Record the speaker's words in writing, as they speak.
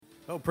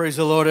Oh, praise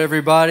the Lord,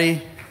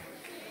 everybody.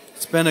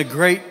 It's been a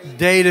great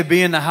day to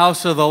be in the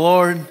house of the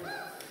Lord.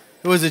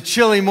 It was a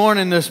chilly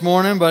morning this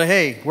morning, but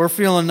hey, we're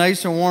feeling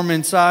nice and warm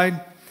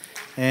inside.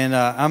 And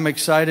I'm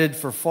excited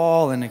for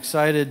fall and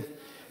excited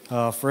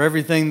for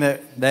everything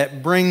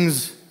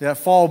that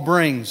fall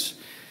brings.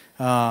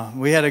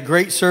 We had a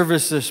great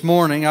service this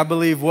morning. I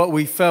believe what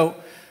we felt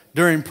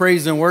during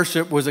praise and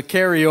worship was a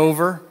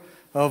carryover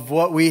of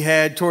what we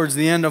had towards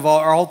the end of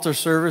our altar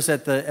service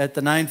at the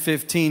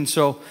 9:15.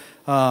 So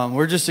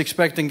we're just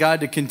expecting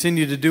God to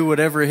continue to do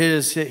whatever it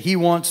is He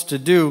wants to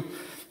do.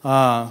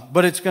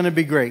 But it's going to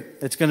be great.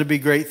 It's going to be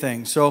great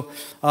things. So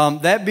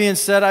that being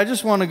said, I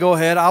just want to go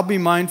ahead. I'll be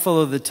mindful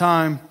of the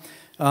time,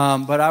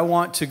 but I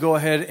want to go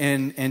ahead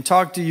and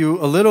talk to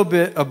you a little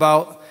bit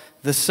about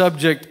the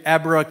subject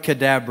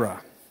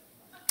abracadabra.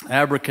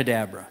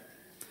 Abracadabra.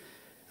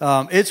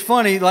 It's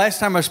funny. Last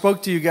time I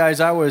spoke to you guys,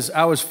 I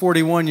was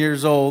 41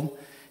 years old,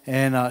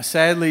 and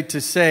sadly to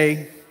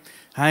say,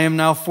 I am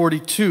now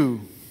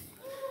 42.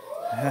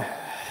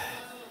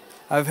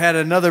 I've had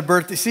another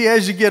birthday. See,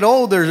 as you get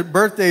older,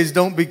 birthdays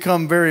don't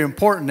become very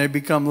important. They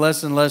become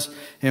less and less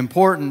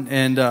important.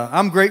 And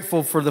I'm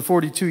grateful for the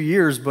 42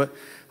 years, but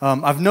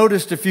I've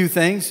noticed a few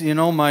things. You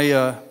know,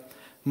 my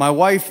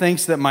wife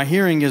thinks that my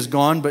hearing is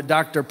gone, but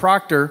Dr.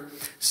 Proctor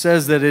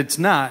says that it's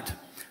not.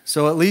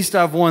 So at least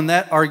I've won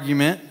that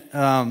argument.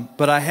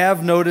 But I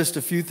have noticed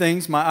a few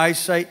things. My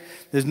eyesight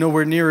is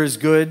nowhere near as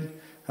good.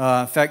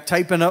 In fact,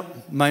 typing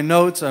up my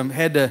notes, I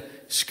had to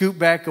scoot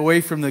back away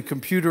from the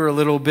computer a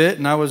little bit,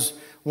 and I was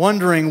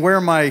wondering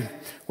where my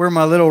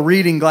little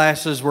reading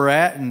glasses were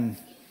at. And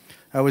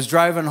I was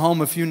driving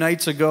home a few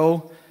nights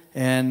ago,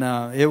 and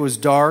it was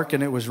dark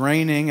and it was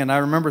raining, and I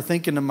remember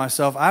thinking to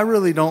myself, I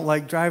really don't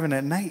like driving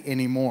at night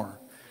anymore.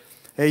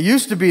 It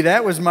used to be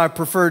that was my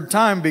preferred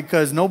time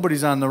because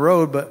nobody's on the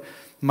road, but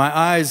my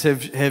eyes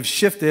have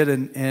shifted,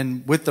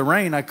 and with the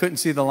rain, I couldn't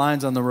see the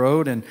lines on the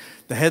road, and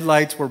the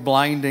headlights were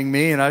blinding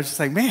me, and I was just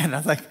like, man,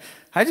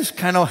 I just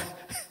kind of...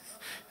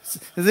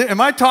 Am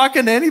I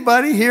talking to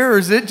anybody here, or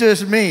is it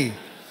just me?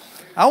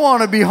 I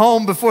want to be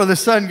home before the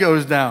sun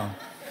goes down.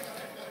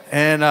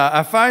 And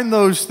I find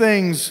those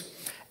things,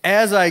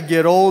 as I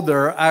get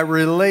older, I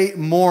relate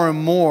more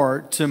and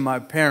more to my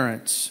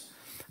parents.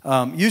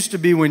 Used to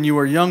be when you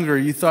were younger,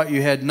 you thought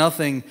you had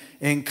nothing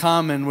in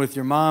common with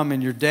your mom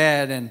and your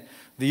dad. And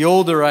the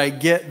older I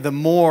get, the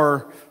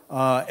more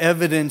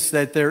evidence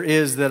that there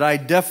is that I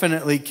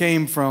definitely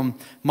came from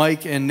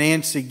Mike and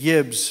Nancy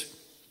Gibbs.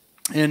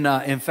 And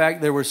in fact,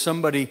 there was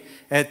somebody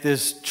at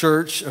this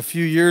church a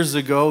few years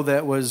ago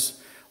that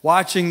was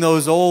watching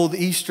those old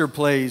Easter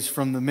plays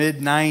from the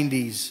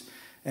mid-'90s.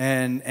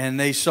 And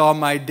they saw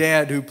my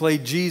dad who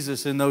played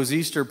Jesus in those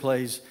Easter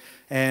plays.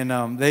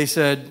 And they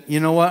said, you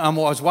know what, I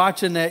was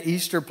watching that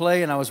Easter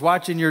play and I was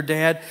watching your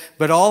dad,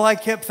 but all I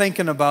kept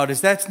thinking about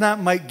is that's not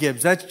Mike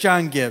Gibbs, that's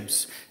Jon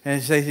Gibbs.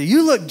 And they said,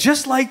 you look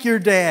just like your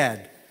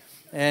dad.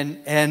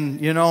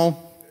 And you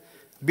know,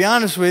 to be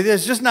honest with you,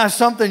 it's just not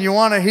something you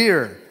want to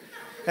hear.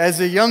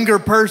 As a younger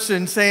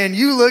person saying,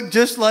 you look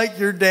just like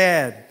your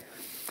dad.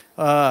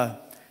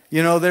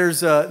 You know,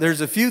 there's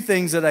a few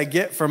things that I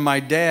get from my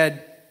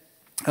dad,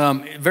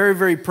 very,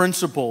 very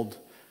principled.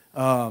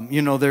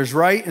 You know, there's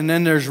right and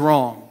then there's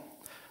wrong.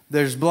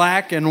 There's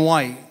black and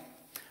white.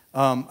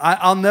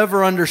 I'll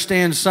never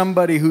understand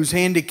somebody who's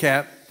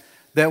handicapped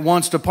that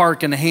wants to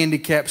park in a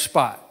handicapped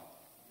spot.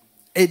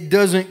 It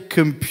doesn't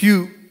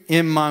compute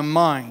in my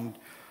mind.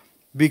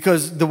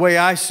 Because the way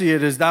I see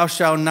it is, thou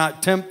shalt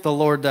not tempt the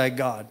Lord thy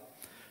God.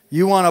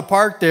 You want to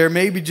park there,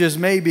 maybe, just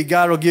maybe,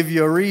 God will give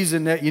you a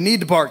reason that you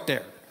need to park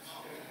there.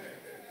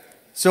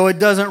 So it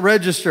doesn't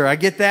register. I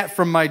get that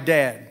from my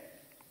dad.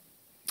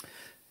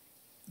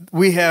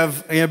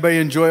 Anybody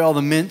enjoy all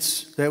the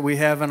mints that we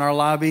have in our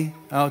lobby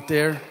out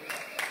there?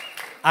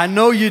 I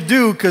know you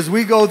do, because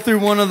we go through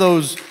one of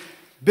those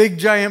big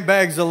giant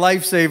bags of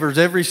Lifesavers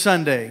every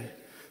Sunday.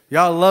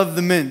 Y'all love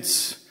the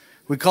mints.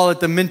 We call it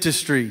the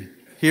mintistry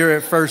here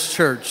at First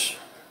Church.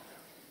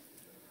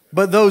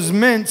 But those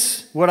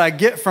mints, what I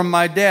get from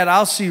my dad,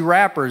 I'll see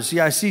wrappers.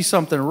 See, I see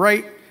something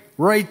right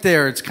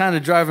there. It's kind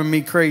of driving me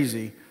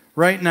crazy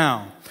right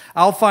now.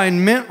 I'll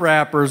find mint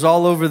wrappers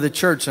all over the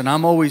church, and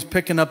I'm always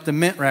picking up the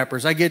mint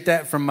wrappers. I get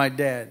that from my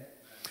dad.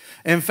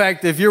 In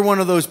fact, if you're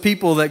one of those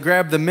people that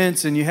grab the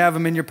mints and you have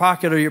them in your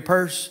pocket or your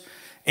purse,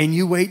 and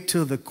you wait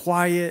till the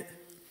quiet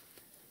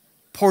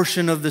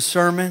portion of the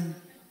sermon,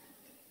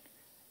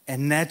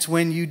 and that's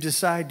when you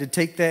decide to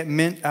take that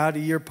mint out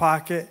of your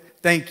pocket.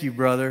 Thank you,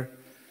 brother.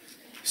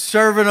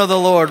 Servant of the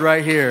Lord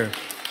right here.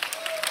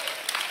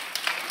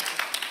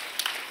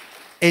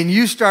 And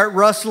you start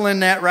rustling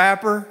that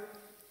wrapper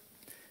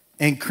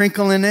and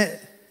crinkling it.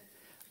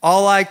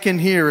 All I can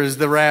hear is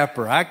the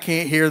wrapper. I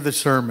can't hear the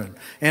sermon.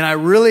 And I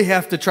really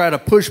have to try to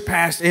push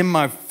past in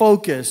my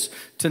focus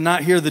to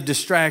not hear the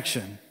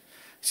distraction.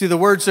 See, the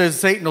word says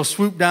Satan will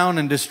swoop down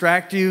and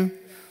distract you.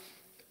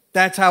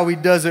 That's how he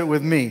does it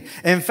with me.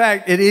 In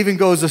fact, it even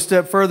goes a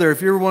step further.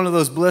 If you're one of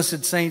those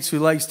blessed saints who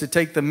likes to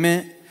take the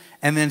mint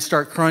and then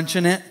start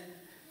crunching it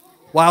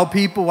while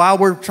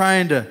we're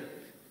trying to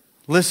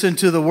listen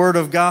to the Word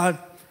of God,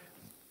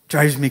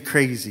 drives me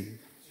crazy.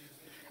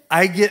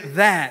 I get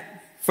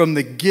that from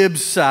the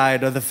Gibbs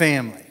side of the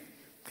family,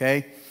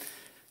 okay?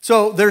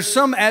 So there's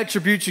some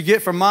attributes you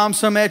get from mom,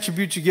 some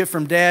attributes you get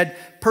from dad,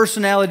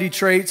 personality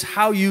traits,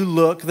 how you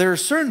look. There are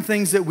certain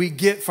things that we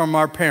get from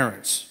our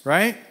parents,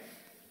 right?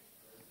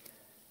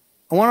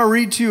 I want to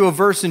read to you a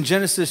verse in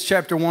Genesis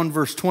chapter 1,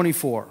 verse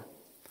 24.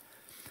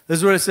 This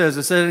is what it says.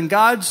 It said, "And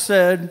God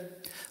said,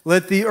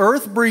 let the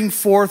earth bring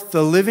forth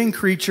the living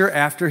creature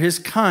after his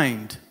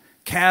kind,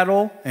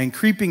 cattle and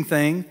creeping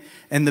thing,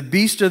 and the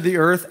beast of the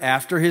earth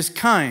after his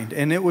kind.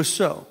 And it was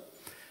so."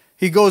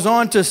 He goes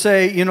on to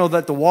say,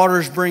 that the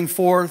waters bring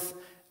forth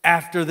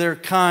after their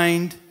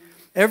kind.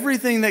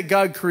 Everything that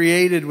God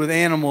created with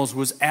animals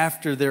was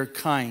after their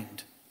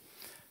kind.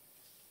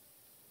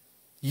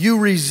 You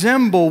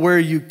resemble where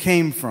you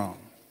came from.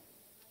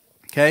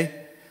 Okay?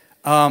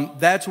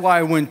 That's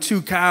why when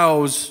two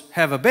cows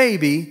have a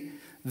baby,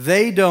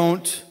 they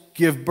don't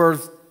give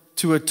birth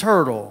to a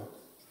turtle.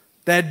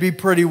 That'd be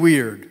pretty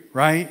weird,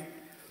 right?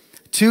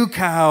 Two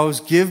cows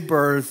give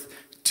birth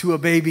to a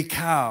baby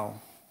cow.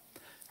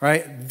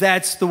 Right?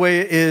 That's the way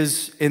it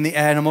is in the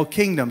animal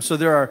kingdom. So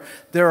there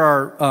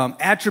are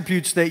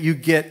attributes that you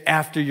get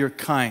after your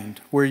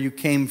kind, where you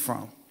came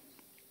from.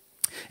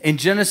 In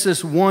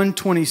Genesis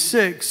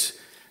 1:26,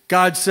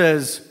 God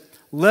says,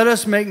 "Let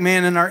us make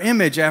man in our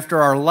image,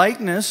 after our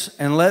likeness,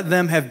 and let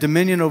them have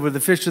dominion over the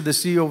fish of the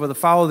sea, over the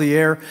fowl of the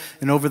air,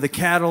 and over the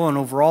cattle, and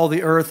over all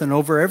the earth, and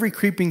over every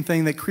creeping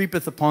thing that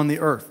creepeth upon the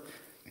earth."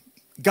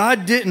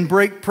 God didn't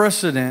break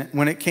precedent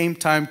when it came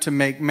time to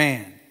make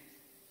man.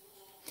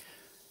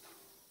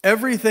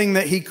 Everything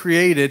that he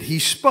created, he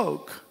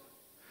spoke.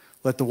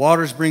 Let the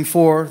waters bring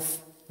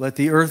forth. Let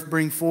the earth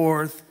bring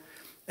forth.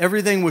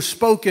 Everything was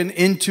spoken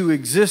into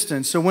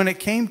existence. So when it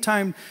came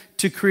time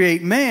to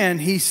create man,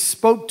 he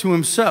spoke to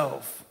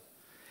himself.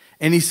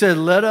 And he said,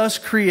 let us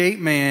create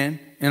man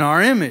in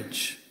our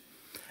image.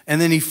 And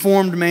then he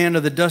formed man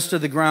of the dust of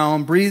the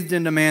ground, breathed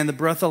into man the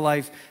breath of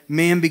life.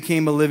 Man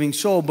became a living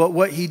soul. But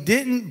what he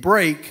didn't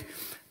break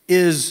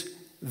is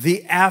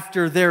the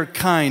after their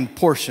kind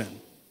portion.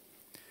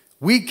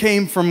 We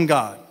came from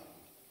God.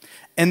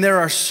 And there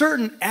are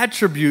certain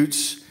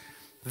attributes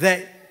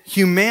that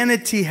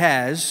humanity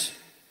has,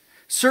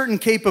 certain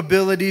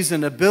capabilities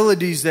and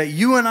abilities that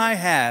you and I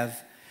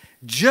have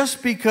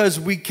just because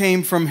we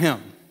came from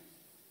him.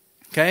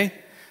 Okay?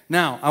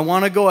 Now, I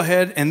want to go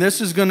ahead, and this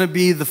is going to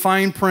be the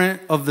fine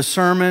print of the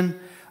sermon.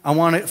 I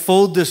want it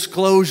full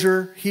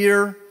disclosure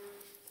here.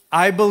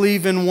 I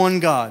believe in one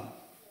God.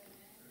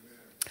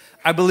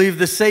 I believe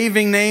the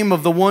saving name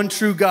of the one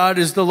true God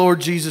is the Lord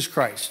Jesus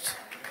Christ.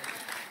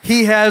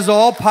 He has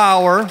all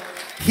power.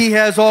 He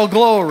has all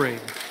glory.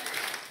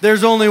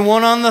 There's only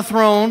one on the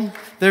throne.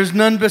 There's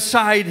none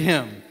beside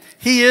him.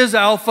 He is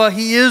Alpha.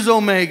 He is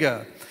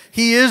Omega.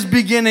 He is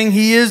beginning.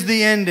 He is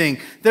the ending.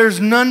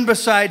 There's none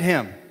beside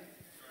him.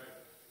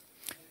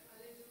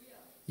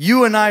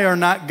 You and I are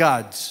not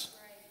gods.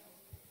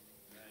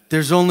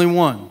 There's only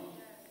one.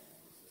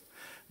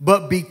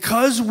 But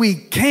because we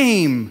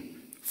came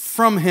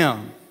from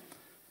him,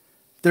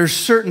 there's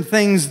certain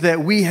things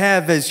that we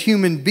have as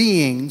human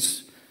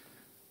beings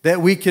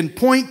that we can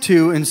point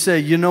to and say,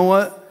 you know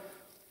what?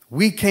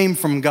 We came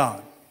from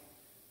God.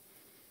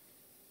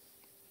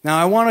 Now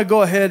I want to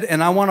go ahead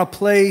and I want to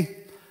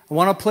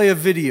play a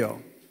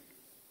video.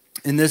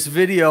 In this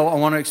video, I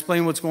want to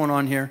explain what's going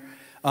on here.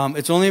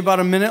 It's only about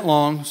a minute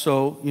long,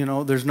 so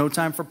there's no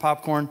time for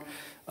popcorn.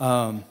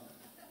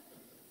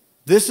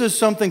 This is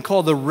something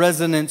called the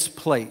resonance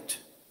plate.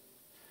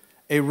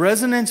 A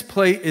resonance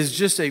plate is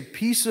just a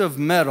piece of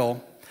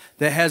metal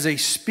that has a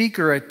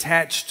speaker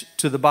attached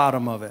to the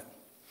bottom of it.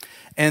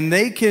 And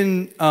they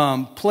can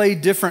play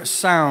different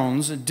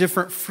sounds,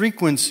 different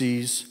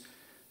frequencies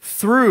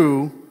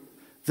through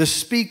the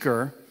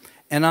speaker.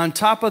 And on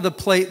top of the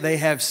plate, they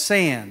have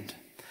sand.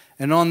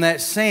 And on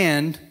that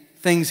sand,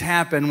 things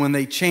happen when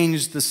they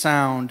change the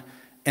sound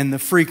and the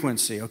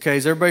frequency. Okay,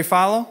 does everybody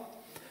follow?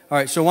 All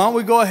right, so why don't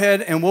we go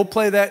ahead and we'll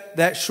play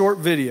that short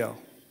video.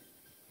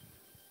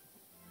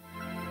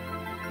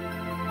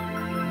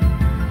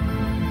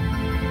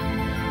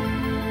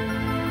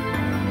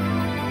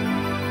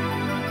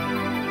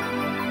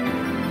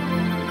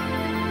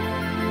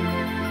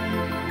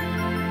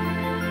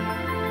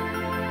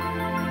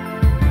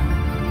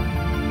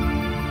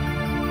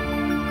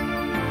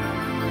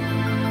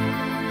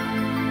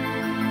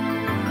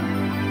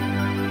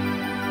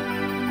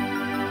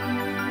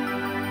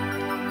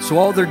 So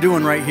all they're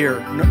doing right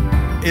here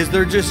is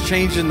they're just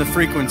changing the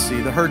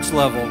frequency, the hertz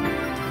level.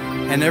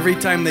 And every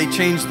time they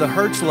change the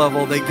hertz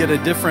level, they get a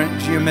different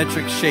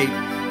geometric shape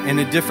and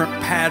a different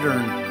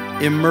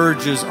pattern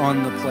emerges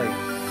on the plate.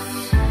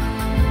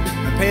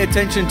 And pay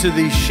attention to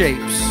these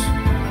shapes.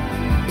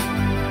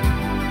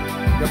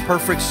 The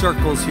perfect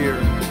circles here.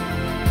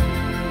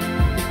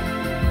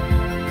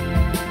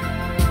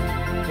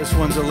 This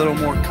one's a little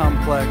more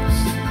complex.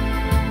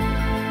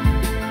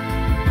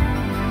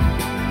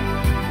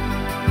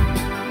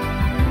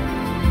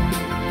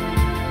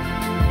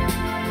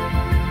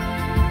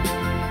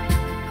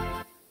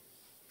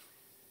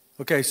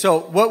 Okay, so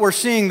what we're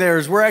seeing there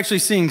is we're actually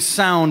seeing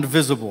sound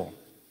visible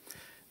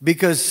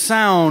because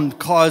sound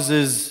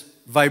causes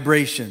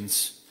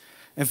vibrations.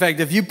 In fact,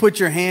 if you put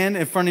your hand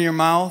in front of your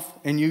mouth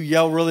and you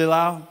yell really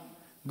loud,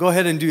 go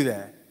ahead and do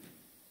that.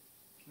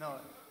 No,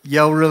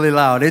 yell really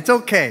loud. It's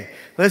okay.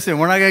 Listen,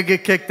 we're not going to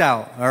get kicked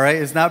out, all right?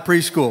 It's not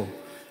preschool,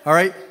 all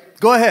right?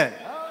 Go ahead.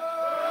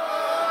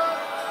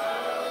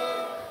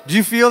 Do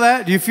you feel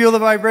that? Do you feel the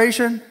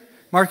vibration?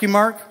 Marky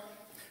Mark?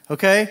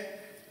 Okay?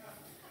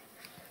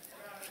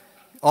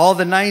 All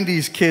the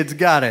 90s kids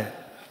got it.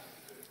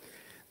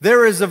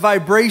 There is a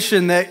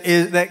vibration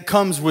that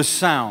comes with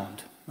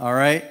sound, all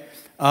right?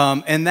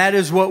 And that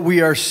is what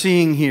we are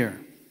seeing here.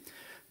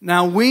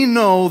 Now, we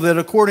know that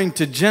according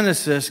to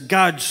Genesis,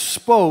 God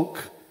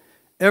spoke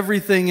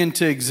everything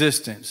into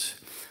existence.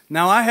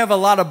 Now, I have a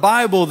lot of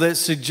Bible that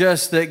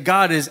suggests that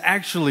God is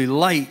actually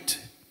light.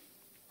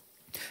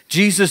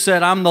 Jesus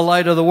said, I'm the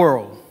light of the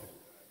world.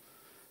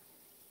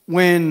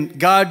 When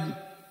God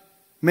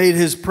made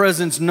his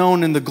presence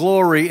known in the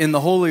glory in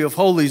the Holy of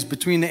Holies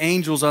between the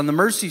angels on the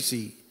mercy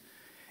seat,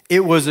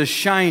 it was a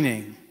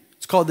shining.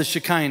 It's called the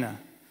Shekinah.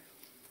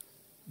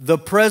 The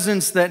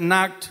presence that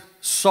knocked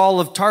Saul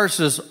of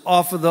Tarsus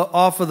off of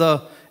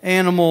the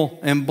animal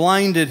and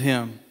blinded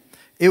him,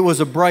 it was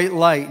a bright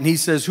light. And he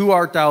says, who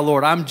art thou,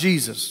 Lord? I'm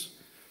Jesus.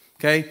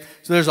 Okay?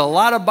 So there's a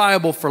lot of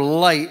Bible for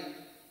light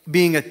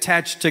being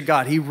attached to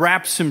God. He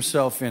wraps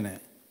himself in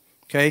it.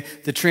 Okay?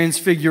 The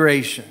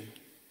transfiguration.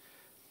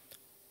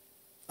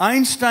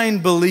 Einstein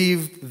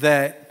believed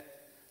that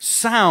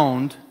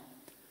sound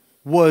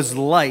was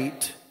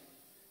light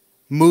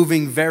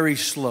moving very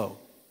slow.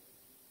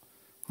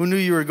 Who knew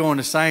you were going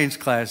to science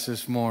class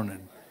this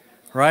morning?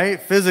 Right?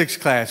 Physics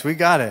class. We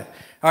got it.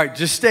 All right,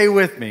 just stay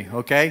with me,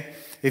 okay?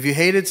 If you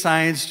hated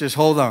science, just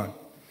hold on.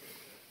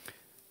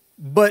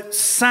 But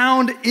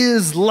sound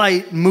is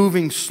light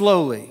moving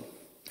slowly.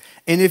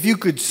 And if you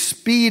could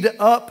speed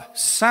up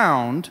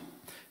sound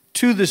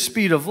to the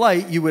speed of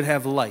light, you would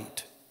have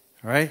light.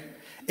 All right?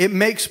 It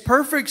makes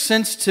perfect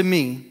sense to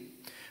me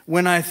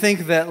when I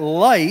think that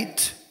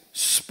light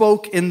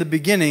spoke in the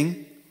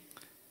beginning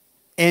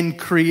and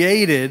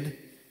created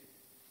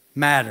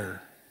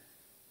matter.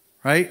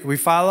 Right? We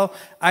follow?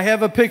 I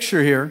have a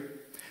picture here.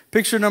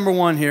 Picture number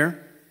 1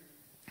 here.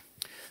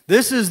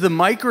 This is the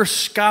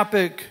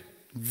microscopic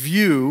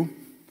view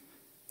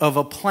of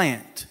a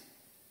plant.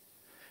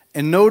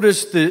 And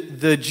notice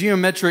the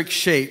geometric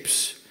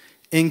shapes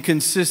in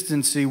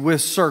consistency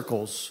with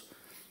circles.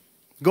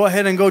 Go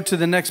ahead and go to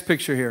the next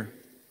picture here.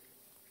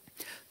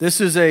 This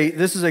is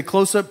a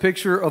close-up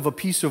picture of a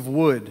piece of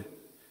wood.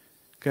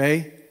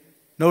 Okay?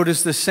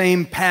 Notice the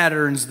same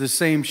patterns, the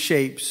same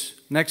shapes.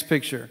 Next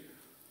picture.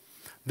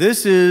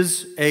 This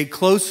is a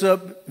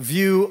close-up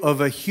view of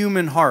a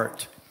human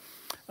heart.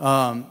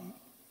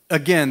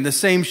 Again, the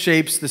same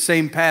shapes, the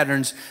same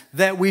patterns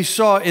that we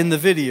saw in the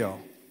video.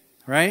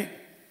 Right?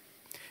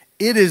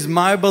 It is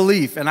my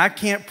belief, and I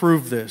can't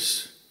prove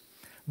this,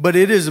 but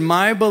it is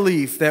my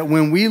belief that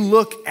when we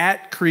look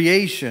at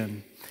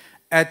creation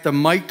at the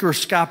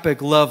microscopic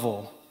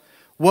level,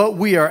 what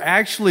we are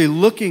actually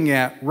looking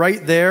at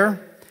right there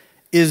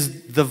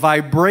is the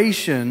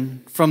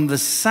vibration from the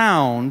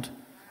sound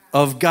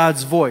of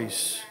God's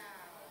voice.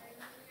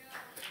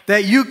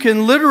 That you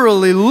can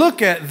literally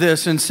look at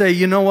this and say,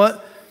 you know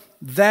what?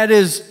 That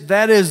is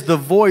the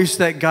voice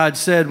that God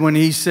said when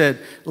he said,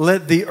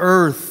 let the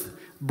earth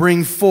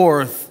bring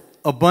forth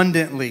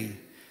abundantly.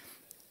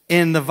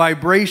 And the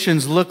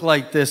vibrations look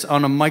like this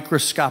on a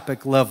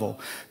microscopic level.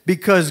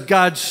 Because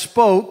God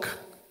spoke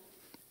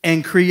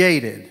and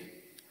created.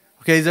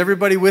 Okay, is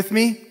everybody with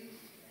me?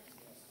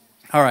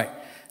 All right.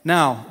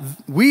 Now,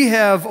 we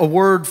have a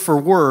word for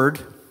word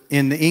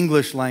in the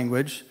English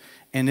language,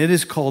 and it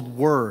is called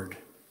word.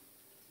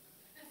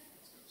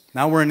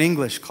 Now we're in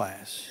English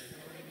class.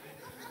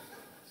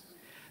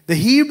 The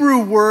Hebrew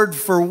word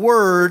for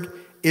word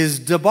is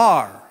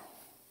dabar.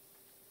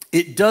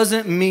 It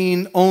doesn't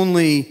mean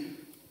only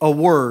a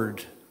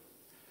word.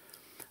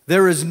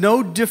 There is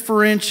no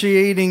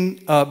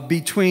differentiating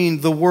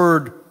between the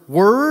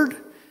word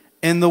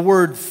and the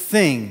word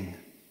thing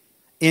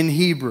in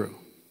Hebrew.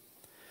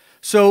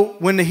 So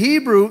when the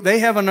Hebrew, they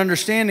have an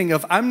understanding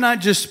of, I'm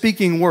not just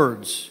speaking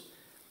words,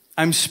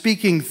 I'm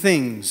speaking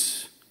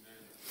things.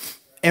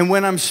 And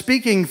when I'm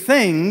speaking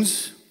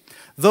things,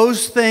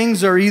 those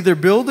things are either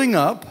building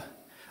up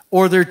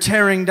or they're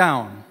tearing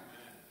down.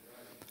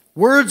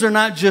 Words are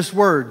not just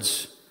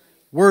words.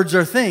 Words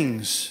are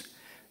things.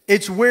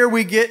 It's where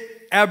we get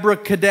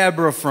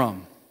abracadabra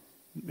from.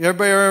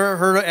 Everybody ever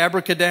heard of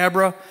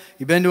abracadabra?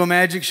 You've been to a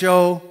magic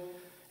show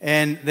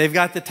and they've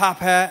got the top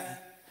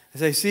hat. They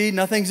say, see,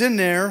 nothing's in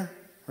there,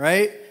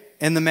 right?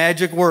 And the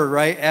magic word,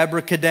 right?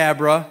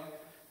 Abracadabra.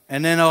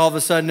 And then all of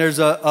a sudden there's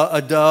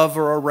a dove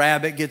or a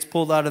rabbit gets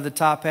pulled out of the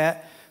top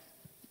hat.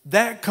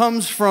 That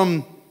comes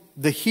from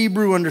the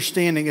Hebrew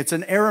understanding. It's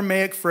an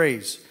Aramaic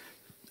phrase.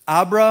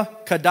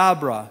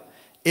 Abracadabra.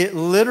 It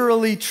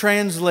literally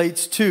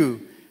translates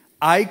to,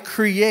 I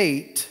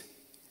create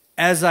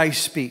as I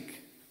speak.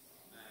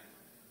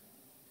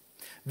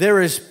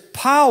 There is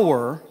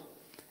power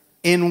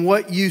in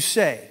what you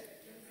say.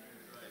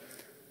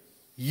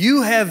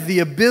 You have the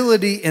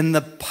ability and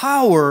the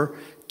power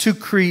to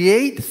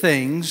create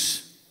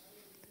things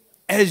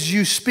as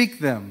you speak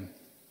them,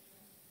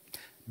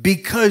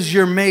 because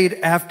you're made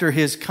after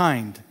His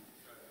kind,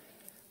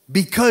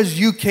 because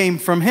you came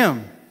from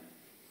Him.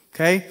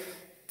 Okay?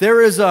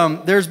 There's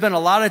been a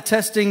lot of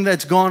testing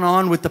that's gone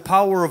on with the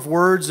power of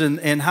words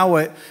and how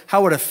it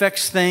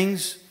affects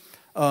things.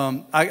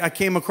 I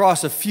came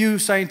across a few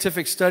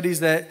scientific studies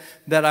that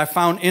I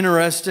found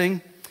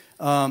interesting.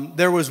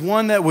 There was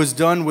one that was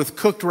done with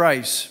cooked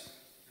rice.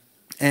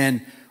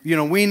 And,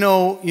 we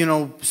know,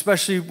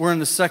 especially we're in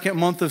the second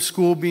month of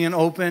school being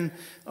open.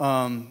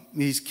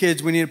 These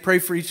kids, we need to pray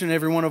for each and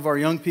every one of our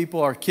young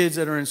people, our kids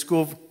that are in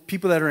school,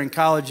 people that are in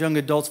college, young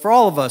adults, for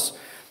all of us.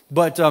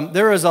 But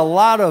there is a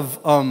lot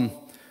of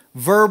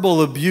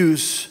verbal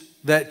abuse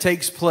that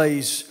takes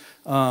place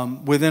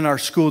within our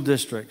school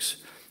districts.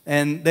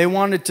 And they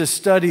wanted to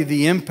study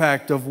the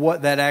impact of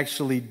what that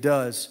actually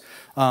does.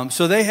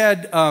 So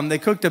they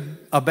cooked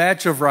a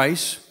batch of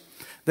rice.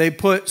 They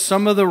put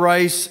some of the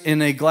rice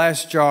in a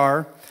glass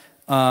jar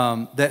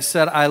that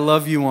said, "I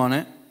love you" on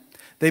it.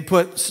 They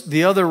put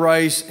the other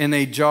rice in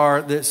a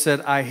jar that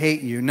said, "I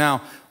hate you."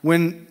 Now,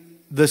 when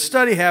the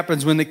study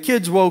happens, when the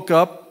kids woke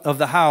up of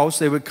the house,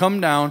 they would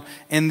come down,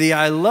 and the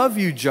 "I love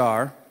you"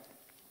 jar,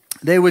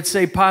 they would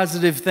say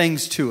positive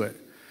things to it.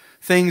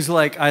 Things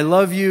like, "I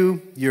love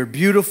you, you're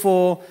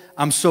beautiful,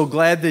 I'm so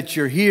glad that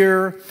you're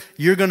here,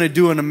 you're going to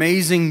do an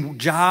amazing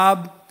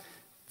job."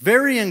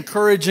 Very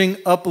encouraging,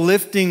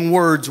 uplifting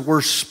words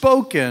were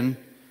spoken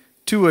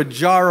to a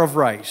jar of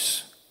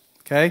rice.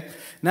 Okay?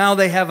 Now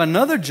they have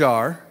another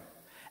jar.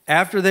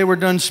 After they were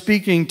done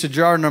speaking to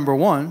jar number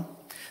 1,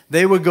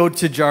 they would go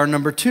to jar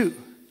number 2.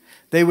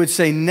 They would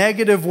say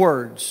negative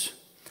words.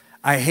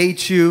 "I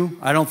hate you.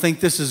 I don't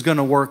think this is going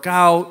to work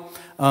out.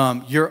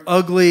 You're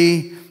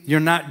ugly. You're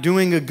not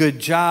doing a good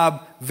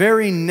job."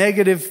 Very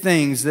negative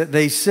things that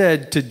they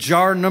said to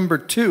jar number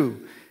 2.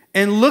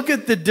 And look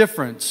at the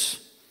difference.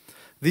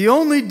 The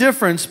only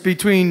difference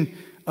between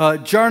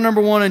jar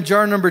number 1 and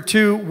jar number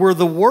 2 were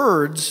the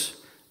words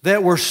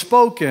that were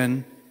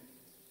spoken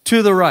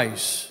to the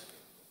rice.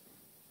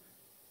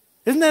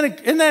 Isn't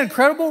that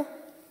incredible?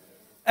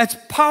 That's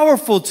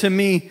powerful to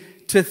me,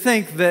 to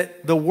think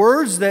that the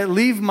words that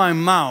leave my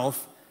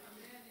mouth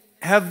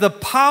have the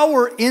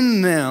power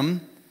in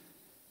them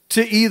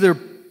to either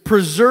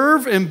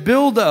preserve and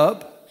build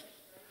up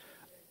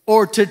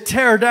or to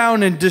tear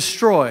down and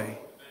destroy.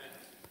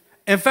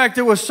 In fact,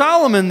 it was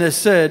Solomon that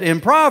said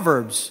in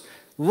Proverbs,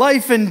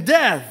 "Life and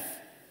death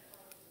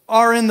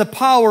are in the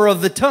power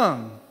of the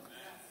tongue."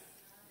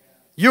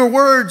 Your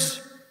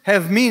words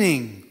have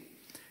meaning.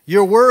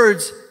 Your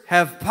words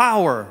have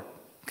power.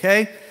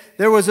 Okay?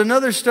 There was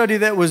another study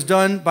that was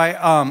done by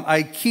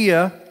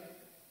IKEA,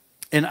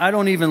 and I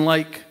don't even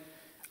like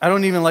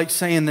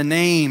saying the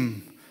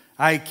name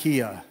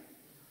IKEA.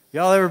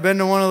 Y'all ever been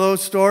to one of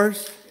those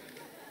stores?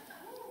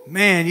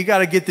 Man, you got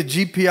to get the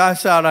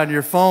GPS out on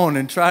your phone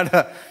and try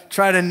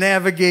to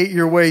navigate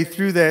your way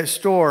through that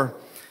store.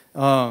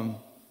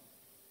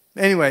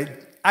 Anyway,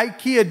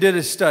 IKEA did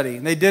a study,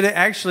 and they did it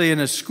actually in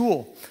a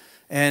school.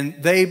 And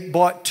they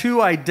bought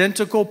 2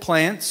 identical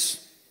plants.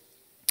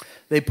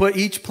 They put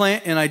each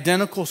plant in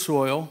identical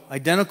soil,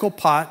 identical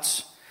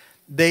pots.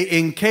 They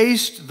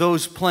encased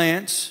those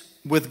plants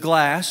with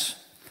glass,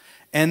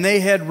 and they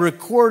had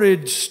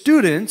recorded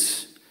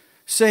students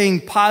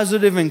saying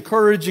positive,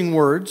 encouraging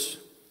words,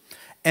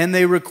 and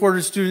they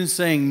recorded students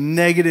saying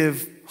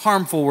negative,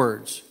 harmful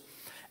words.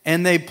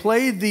 And they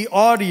played the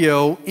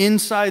audio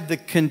inside the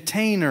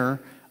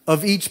container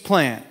of each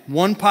plant,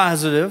 one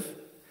positive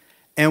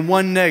and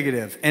one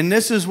negative. And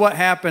this is what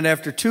happened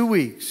after 2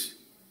 weeks.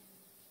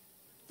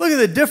 Look at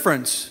the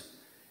difference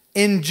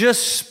in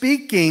just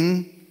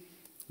speaking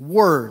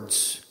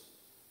words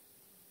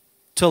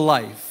to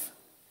life.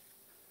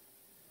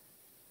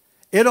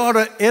 It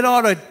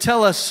ought to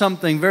tell us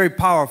something very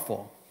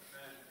powerful.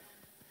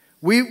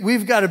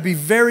 We've got to be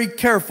very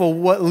careful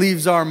what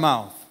leaves our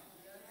mouth.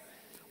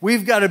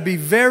 We've got to be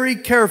very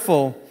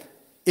careful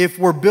if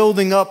we're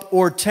building up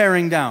or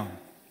tearing down.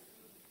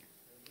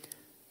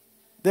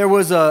 There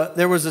was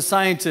a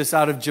scientist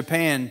out of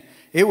Japan.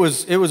 It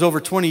was over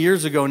 20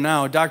 years ago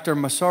now, Dr.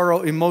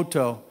 Masaru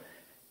Emoto,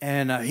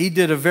 and he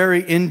did a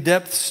very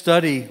in-depth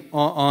study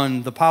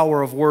on the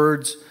power of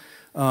words.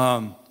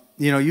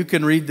 You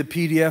can read the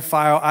PDF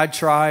file. I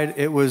tried.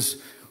 It was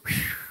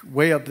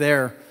way up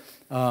there.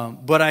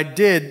 But I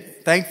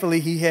did.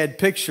 Thankfully, he had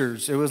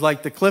pictures. It was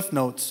like the Cliff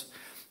Notes.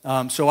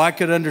 So I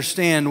could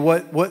understand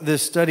what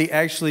this study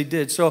actually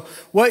did. So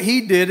what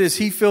he did is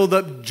he filled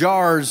up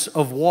jars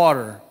of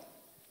water.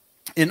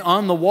 And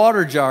on the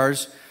water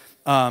jars,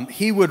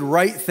 he would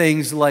write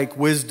things like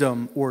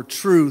wisdom or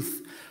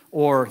truth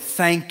or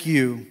thank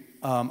you,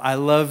 I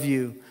love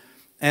you.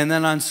 And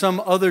then on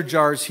some other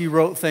jars, he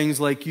wrote things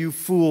like, "You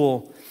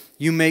fool,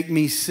 you make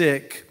me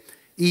sick,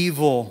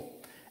 evil."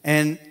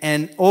 And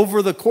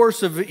over the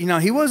course of it,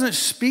 he wasn't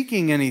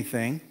speaking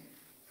anything.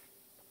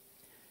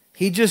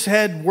 he just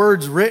had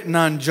words written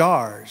on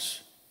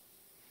jars.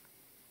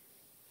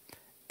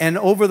 And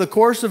over the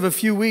course of a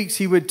few weeks,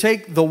 he would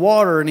take the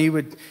water and he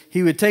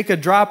would take a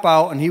drop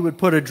out and he would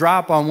put a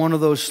drop on one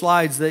of those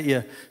slides that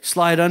you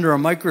slide under a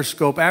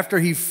microscope. After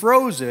he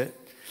froze it,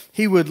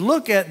 he would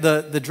look at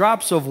the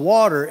drops of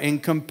water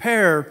and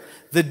compare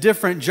the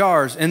different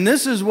jars. And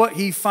this is what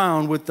he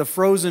found with the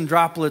frozen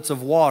droplets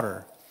of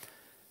water.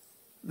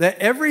 That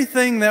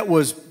everything that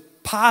was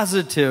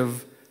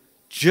positive,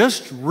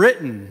 just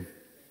written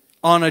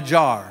on a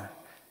jar,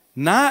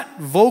 not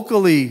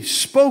vocally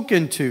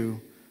spoken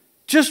to,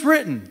 just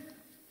written.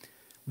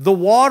 The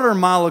water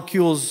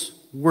molecules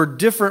were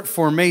different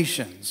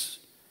formations.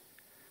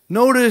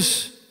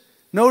 Notice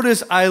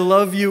I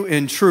love you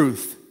in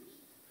truth.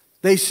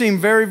 They seem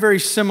very, very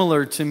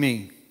similar to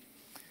me.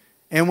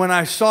 And when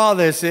I saw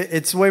this,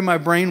 it's the way my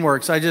brain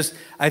works.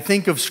 I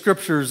think of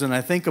scriptures and I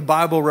think of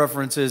Bible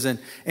references.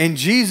 And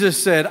Jesus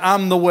said,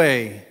 I'm the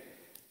way,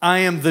 I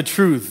am the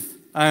truth,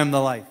 I am the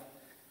life.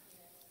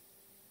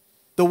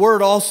 The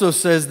word also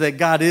says that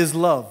God is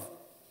love.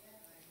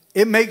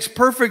 It makes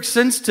perfect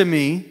sense to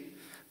me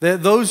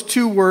that those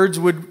two words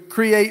would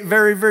create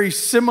very, very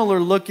similar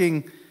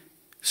looking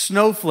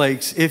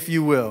snowflakes, if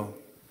you will.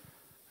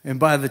 And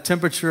by the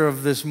temperature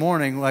of this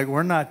morning, like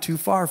we're not too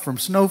far from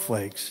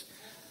snowflakes.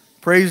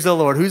 Praise the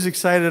Lord. Who's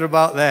excited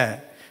about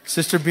that?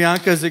 Sister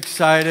Bianca's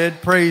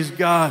excited. Praise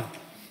God.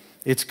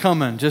 It's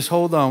coming. Just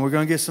hold on. We're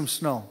going to get some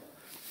snow.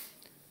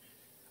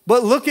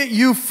 But look at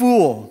you,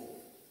 fool.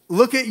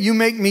 Look at you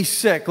make me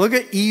sick. Look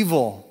at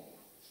evil.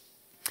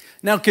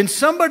 Now, can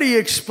somebody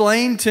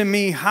explain to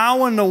me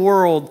how in the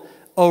world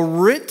a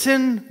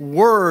written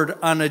word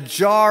on a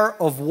jar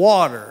of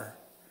water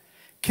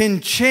can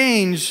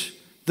change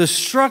the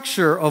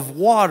structure of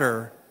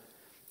water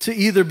to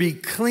either be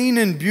clean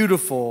and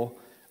beautiful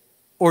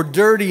or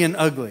dirty and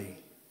ugly?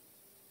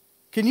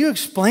 Can you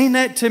explain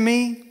that to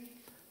me?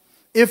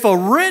 If a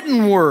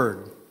written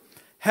word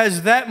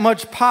has that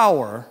much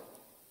power,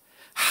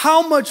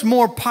 how much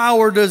more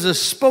power does a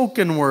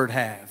spoken word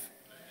have?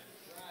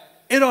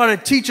 It ought to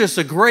teach us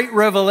a great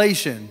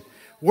revelation.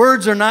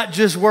 Words are not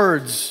just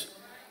words.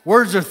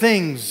 Words are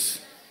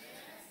things.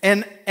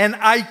 And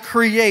I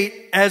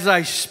create as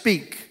I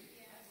speak.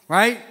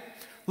 Right?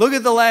 Look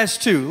at the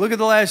last two. Look at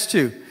the last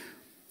two.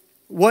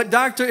 What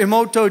Dr.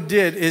 Emoto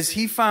did is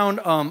he found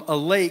a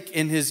lake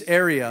in his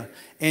area.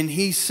 And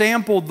he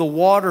sampled the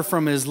water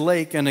from his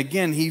lake. And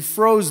again, he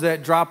froze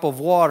that drop of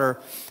water.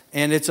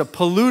 And it's a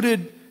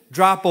polluted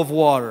drop of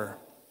water.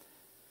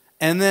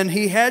 And then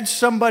he had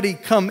somebody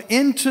come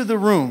into the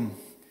room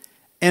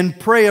and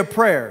pray a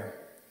prayer.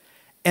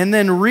 And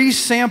then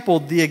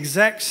resampled the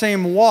exact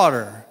same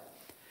water.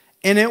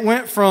 And it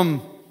went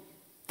from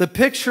the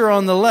picture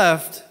on the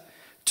left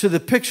to the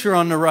picture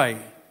on the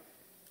right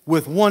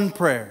with one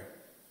prayer.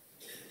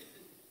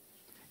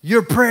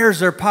 Your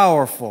prayers are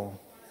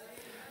powerful.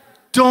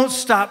 Don't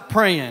stop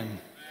praying.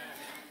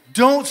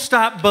 Don't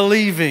stop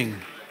believing.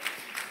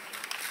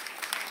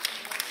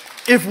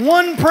 If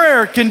one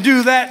prayer can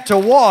do that to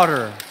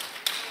water,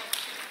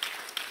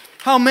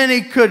 how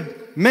many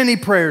could many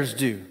prayers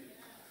do?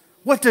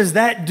 What does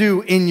that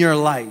do in your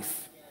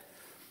life?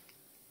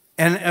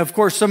 And of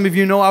course, some of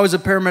you know I was a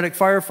paramedic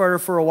firefighter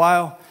for a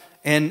while.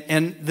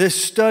 And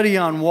this study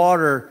on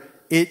water,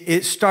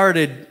 it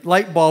started,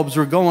 light bulbs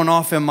were going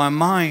off in my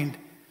mind.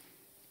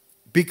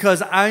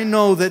 Because I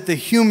know that the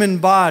human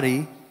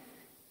body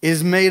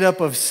is made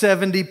up of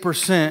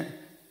 70%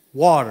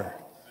 water.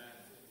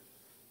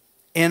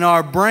 And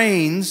our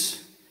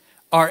brains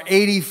are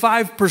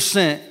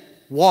 85%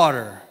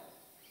 water.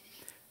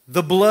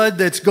 The blood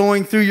that's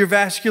going through your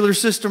vascular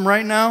system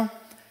right now,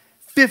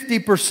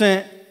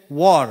 50%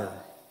 water.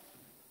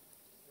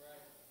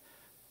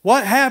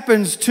 What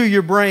happens to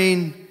your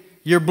brain,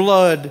 your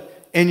blood,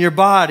 and your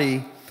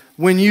body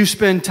when you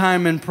spend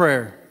time in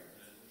prayer?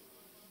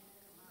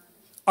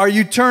 Are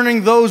you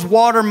turning those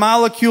water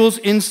molecules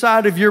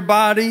inside of your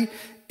body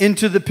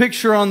into the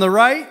picture on the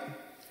right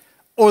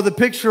or the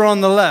picture on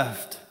the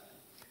left?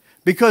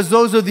 Because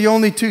those are the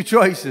only two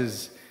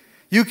choices.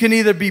 You can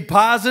either be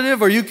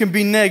positive or you can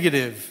be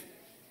negative.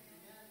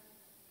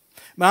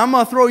 Now, I'm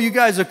going to throw you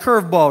guys a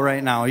curveball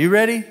right now. Are you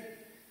ready?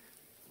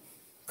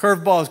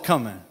 Curveball is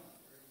coming.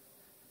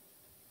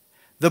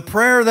 The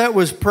prayer that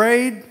was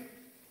prayed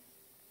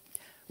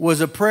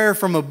was a prayer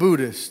from a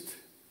Buddhist.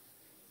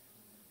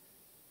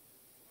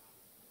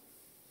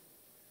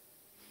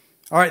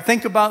 All right,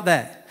 think about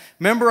that.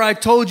 Remember I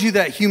told you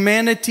that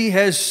humanity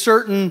has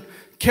certain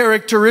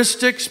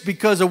characteristics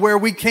because of where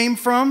we came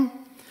from?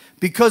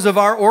 Because of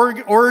our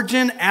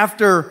origin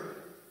after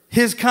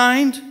his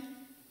kind?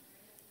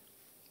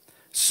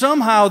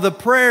 Somehow the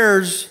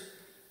prayers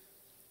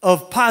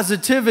of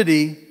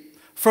positivity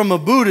from a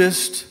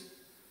Buddhist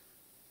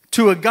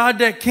to a God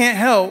that can't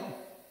help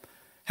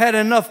had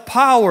enough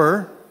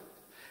power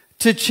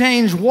to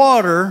change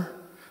water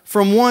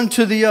from one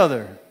to the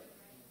other.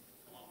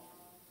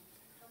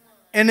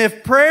 And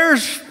if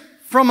prayers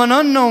from an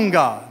unknown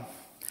God,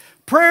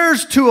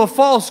 prayers to a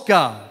false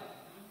God,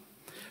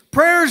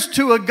 Prayers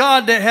to a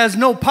God that has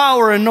no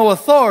power and no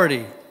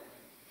authority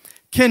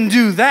can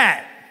do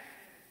that.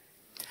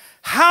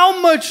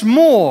 How much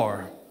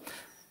more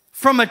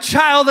from a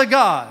child of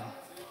God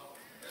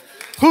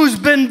who's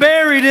been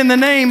buried in the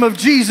name of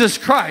Jesus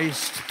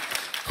Christ,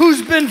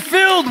 who's been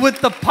filled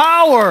with the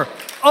power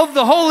of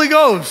the Holy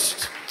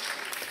Ghost,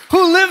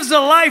 who lives a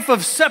life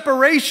of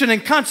separation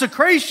and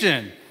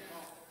consecration?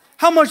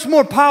 How much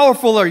more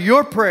powerful are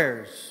your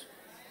prayers?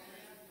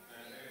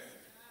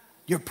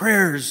 Your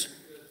prayers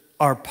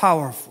are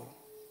powerful.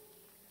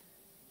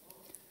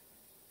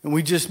 And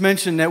we just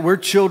mentioned that we're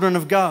children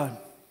of God.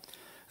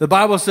 The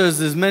Bible says,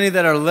 as many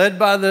that are led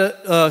by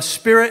the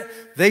Spirit,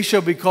 they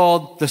shall be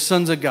called the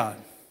sons of God.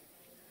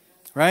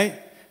 Right?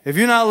 If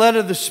you're not led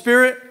of the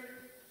Spirit,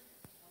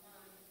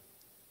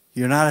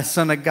 you're not a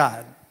son of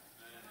God.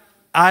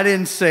 I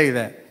didn't say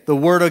that. The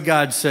Word of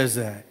God says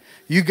that.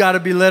 You got to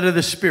be led of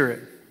the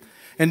Spirit.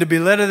 And to be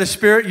led of the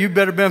Spirit, you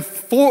better be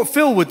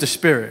filled with the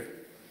Spirit.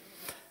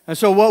 And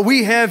so what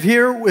we have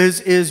here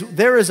is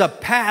there is a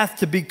path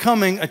to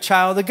becoming a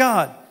child of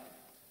God.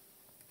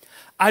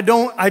 I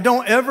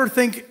don't ever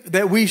think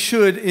that we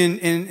should,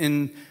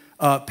 in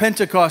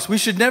Pentecost, we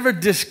should never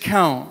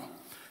discount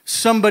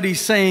somebody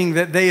saying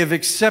that they have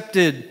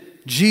accepted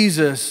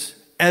Jesus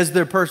as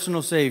their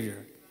personal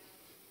Savior.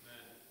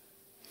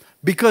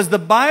 Because the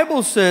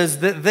Bible says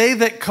that they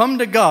that come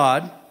to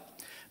God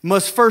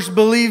must first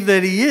believe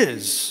that He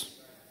is,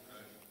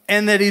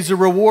 and that He's a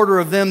rewarder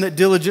of them that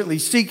diligently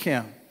seek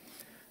Him.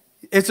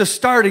 It's a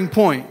starting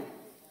point.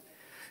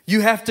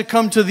 You have to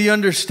come to the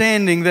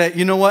understanding that,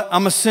 you know what,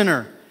 I'm a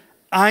sinner.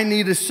 I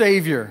need a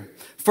Savior.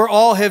 For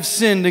all have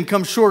sinned and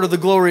come short of the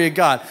glory of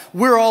God.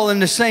 We're all in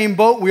the same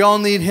boat. We all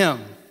need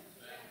Him.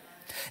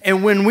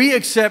 And when we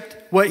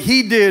accept what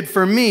He did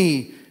for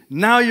me,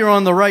 now you're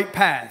on the right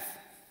path.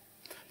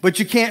 But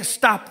you can't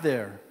stop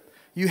there.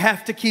 You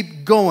have to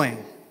keep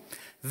going.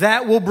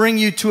 That will bring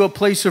you to a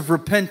place of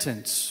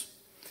repentance,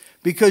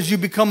 because you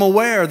become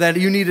aware that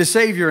you need a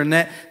Savior, and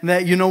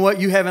that you know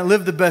what, you haven't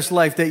lived the best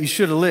life that you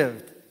should have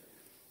lived.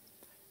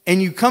 And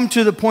you come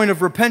to the point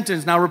of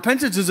repentance. Now,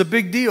 repentance is a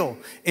big deal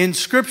in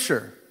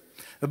Scripture.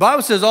 The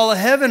Bible says all of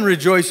heaven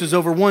rejoices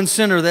over one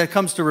sinner that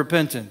comes to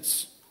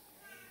repentance.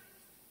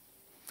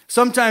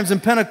 Sometimes in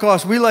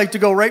Pentecost, we like to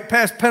go right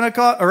past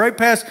Pentecost, or right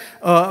past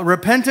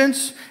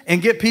repentance,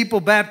 and get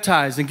people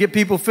baptized and get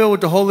people filled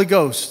with the Holy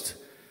Ghost.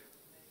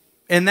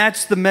 And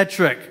that's the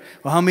metric.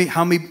 Well, how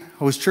many,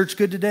 was church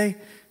good today?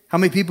 How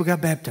many people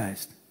got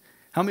baptized?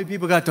 How many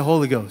people got the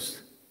Holy Ghost?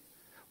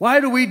 Why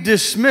do we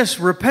dismiss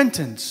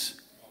repentance?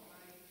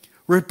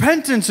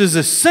 Repentance is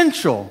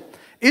essential.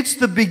 It's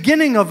the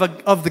beginning of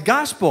the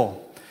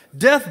gospel.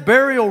 Death,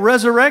 burial,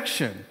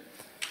 resurrection.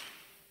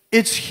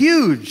 It's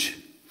huge.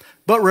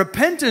 But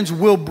repentance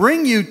will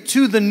bring you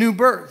to the new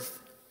birth.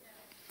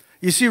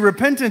 You see,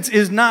 repentance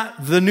is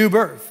not the new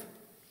birth.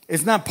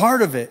 It's not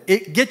part of it.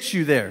 It gets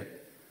you there.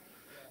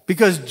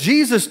 Because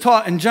Jesus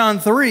taught in John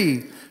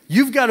 3,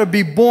 you've got to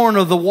be born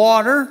of the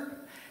water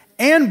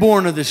and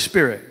born of the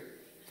Spirit.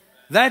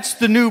 That's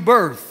the new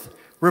birth.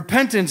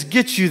 Repentance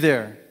gets you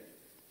there.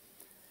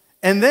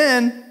 And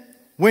then,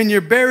 when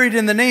you're buried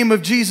in the name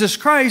of Jesus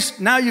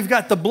Christ, now you've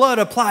got the blood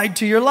applied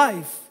to your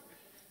life.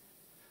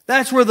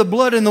 That's where the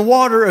blood and the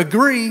water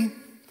agree.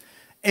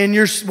 And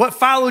what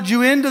followed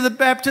you into the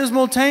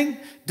baptismal tank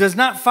does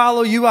not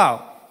follow you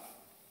out.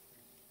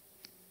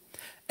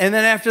 And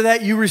then after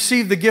that, you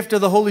receive the gift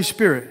of the Holy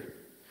Spirit,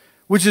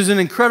 which is an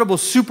incredible,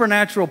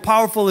 supernatural,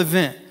 powerful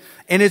event.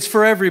 And it's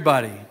for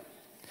everybody.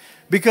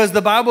 Because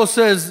the Bible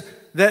says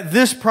that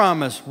this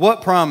promise,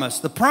 what promise?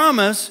 The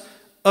promise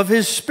of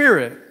His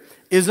Spirit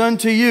is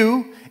unto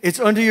you, it's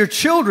unto your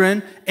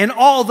children, and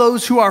all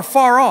those who are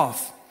far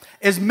off,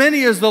 as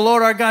many as the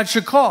Lord our God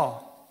should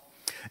call.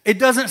 It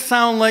doesn't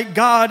sound like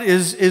God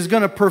is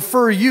going to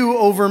prefer you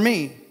over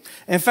me.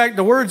 In fact,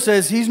 the Word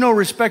says He's no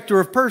respecter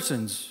of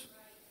persons.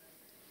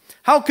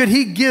 How could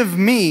He give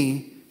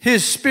me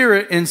His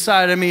Spirit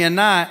inside of me and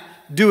not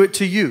do it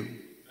to you?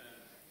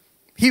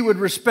 He would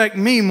respect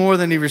me more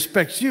than He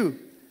respects you.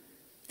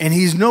 And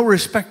He's no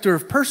respecter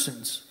of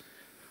persons.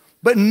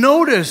 But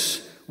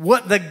notice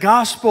what the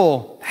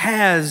gospel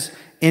has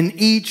in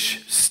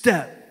each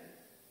step.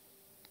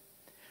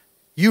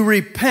 You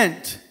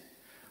repent.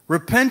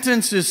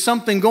 Repentance is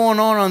something going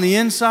on the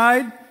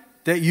inside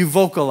that you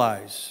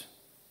vocalize.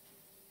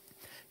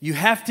 You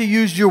have to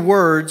use your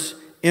words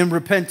in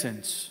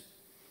repentance.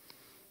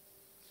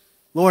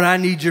 Lord, I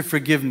need your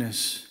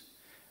forgiveness.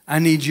 I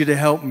need you to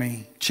help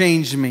me,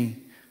 change me,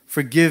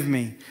 forgive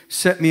me,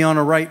 set me on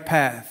a right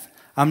path.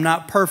 I'm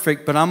not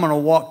perfect, but I'm going to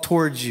walk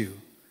towards you.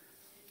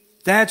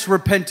 That's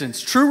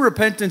repentance. True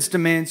repentance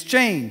demands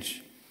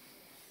change.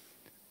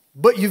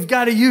 But you've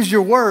got to use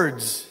your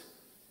words.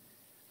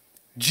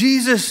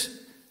 Jesus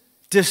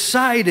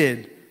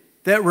decided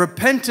that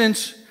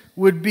repentance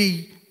would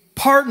be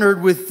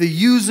partnered with the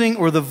using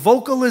or the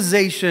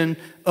vocalization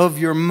of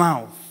your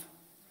mouth.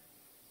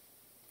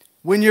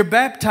 When you're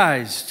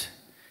baptized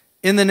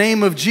in the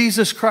name of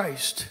Jesus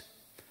Christ,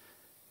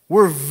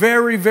 we're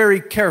very, very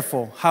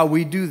careful how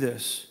we do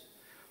this.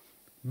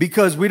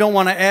 because we don't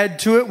want to add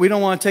to it. We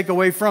don't want to take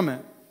away from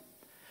it.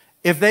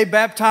 If they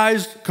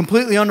baptized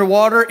completely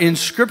underwater in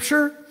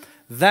Scripture,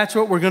 that's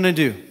what we're going to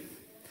do.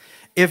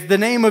 If the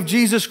name of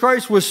Jesus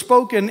Christ was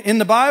spoken in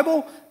the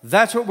Bible,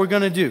 that's what we're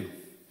going to do.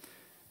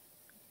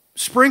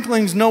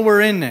 Sprinkling's nowhere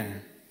in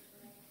there.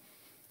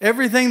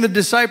 Everything the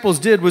disciples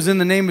did was in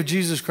the name of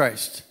Jesus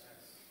Christ.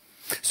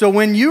 So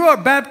when you are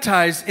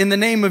baptized in the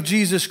name of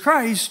Jesus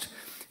Christ,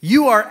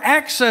 you are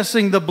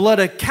accessing the blood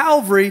of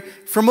Calvary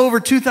from over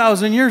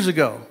 2,000 years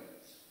ago.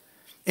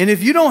 And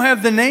if you don't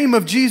have the name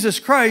of Jesus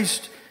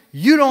Christ,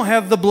 you don't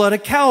have the blood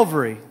of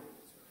Calvary.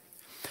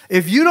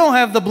 If you don't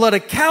have the blood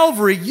of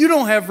Calvary, you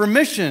don't have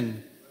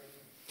remission.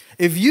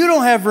 If you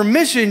don't have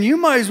remission, you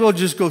might as well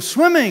just go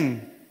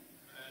swimming.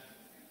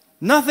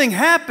 Nothing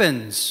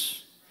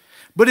happens.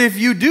 But if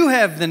you do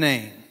have the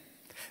name,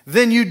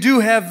 then you do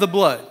have the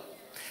blood.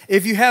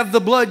 If you have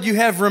the blood, you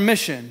have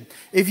remission.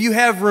 If you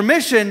have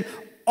remission,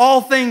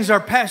 all things are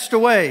passed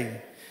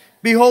away.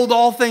 Behold,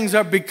 all things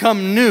are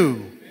become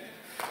new.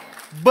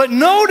 But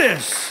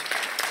notice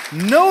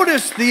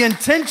the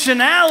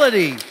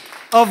intentionality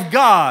of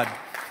God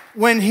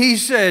when He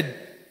said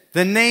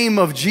the name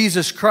of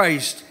Jesus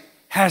Christ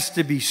has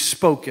to be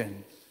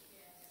spoken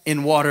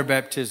in water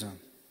baptism.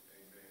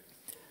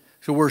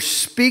 So we're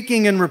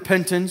speaking in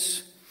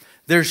repentance.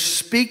 They're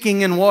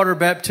speaking in water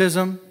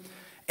baptism.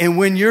 And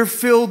when you're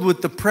filled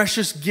with the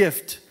precious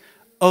gift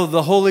of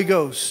the Holy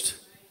Ghost,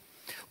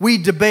 we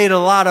debate a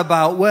lot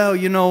about, well,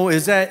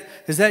 is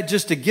that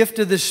just a gift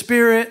of the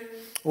Spirit?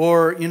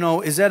 Or,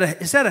 is that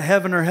a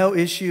heaven or hell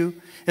issue?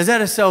 Is that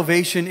a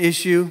salvation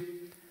issue?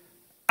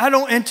 I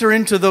don't enter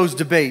into those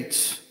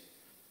debates.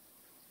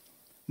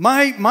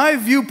 My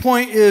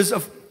viewpoint is,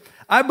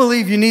 I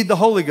believe you need the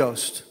Holy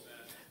Ghost.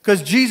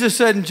 Because Jesus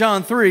said in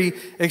John 3,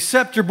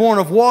 except you're born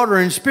of water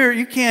and spirit,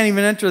 you can't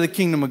even enter the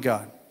kingdom of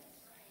God.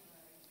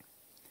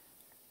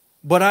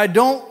 But I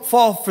don't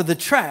fall for the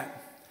trap.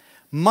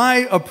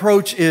 My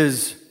approach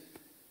is,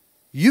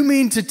 you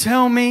mean to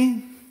tell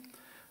me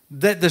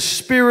that the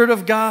Spirit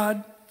of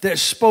God that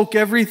spoke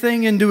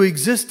everything into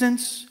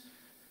existence,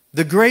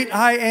 the great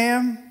I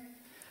am,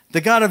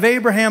 the God of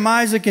Abraham,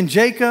 Isaac, and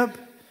Jacob,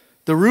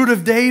 the root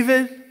of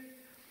David,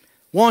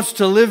 wants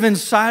to live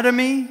inside of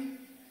me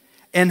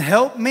and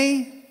help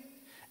me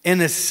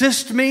and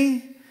assist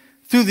me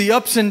through the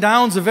ups and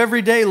downs of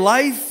everyday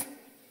life?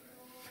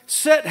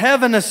 Set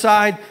heaven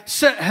aside,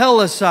 set hell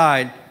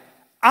aside.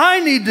 I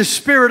need the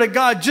Spirit of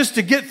God just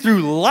to get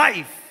through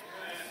life.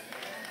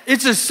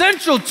 It's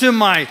essential to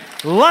my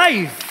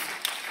life.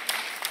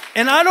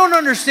 And I don't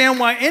understand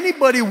why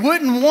anybody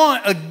wouldn't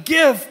want a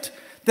gift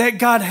that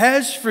God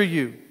has for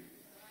you.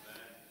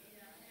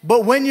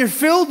 But when you're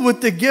filled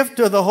with the gift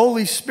of the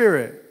Holy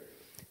Spirit,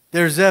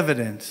 there's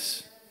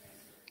evidence,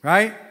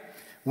 right?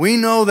 We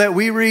know that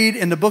we read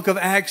in the book of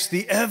Acts,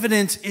 the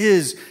evidence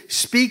is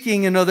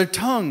speaking in other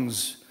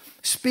tongues,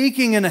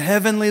 speaking in a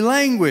heavenly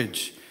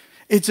language.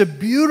 It's a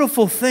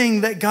beautiful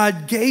thing that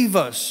God gave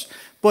us.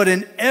 But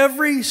in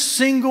every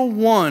single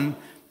one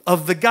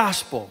of the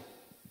gospel,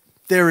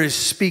 there is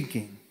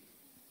speaking.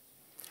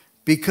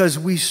 Because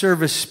we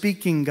serve a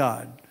speaking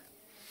God.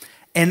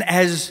 And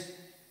as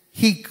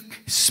He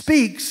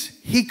speaks,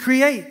 He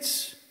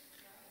creates.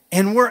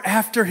 And we're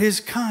after His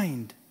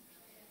kind.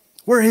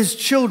 We're His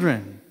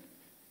children.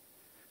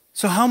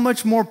 So how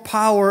much more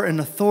power and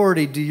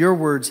authority do your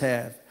words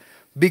have?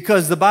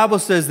 Because the Bible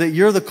says that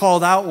you're the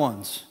called out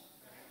ones.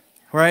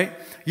 Right?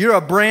 You're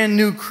a brand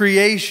new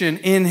creation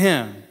in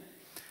Him.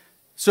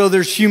 So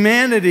there's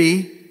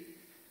humanity,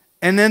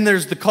 and then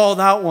there's the called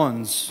out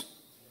ones.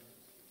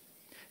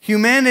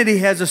 Humanity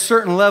has a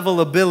certain level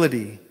of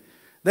ability.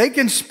 They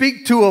can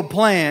speak to a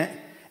plant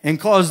and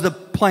cause the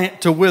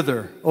plant to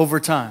wither over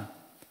time.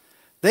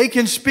 They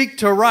can speak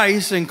to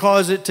rice and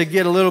cause it to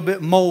get a little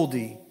bit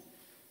moldy.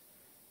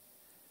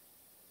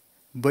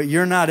 But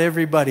you're not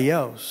everybody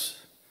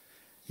else.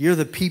 You're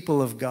the people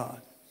of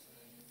God.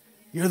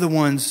 You're the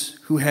ones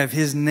who have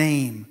His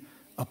name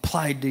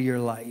applied to your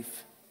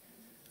life.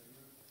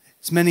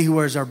 As many who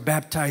are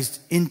baptized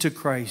into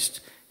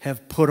Christ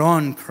have put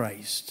on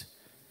Christ.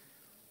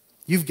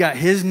 You've got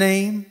His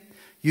name.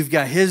 You've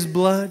got His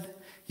blood.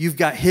 You've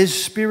got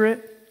His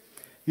Spirit.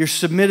 You're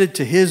submitted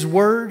to His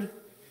word.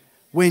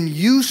 When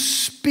you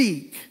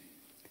speak,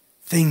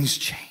 things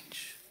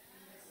change.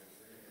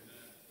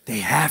 They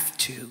have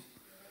to.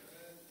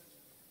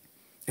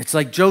 It's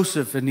like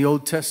Joseph in the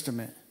Old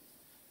Testament.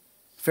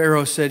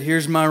 Pharaoh said,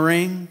 here's my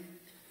ring,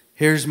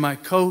 here's my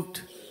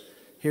coat,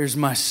 here's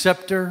my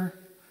scepter.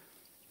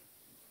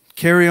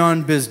 Carry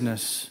on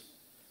business.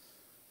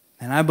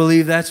 And I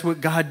believe that's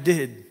what God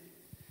did.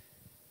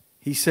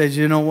 He said,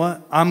 you know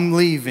what? I'm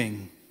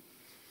leaving.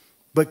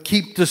 But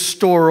keep the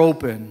store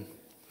open.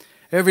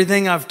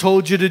 Everything I've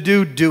told you to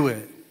do, do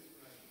it.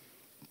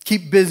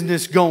 Keep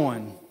business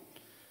going.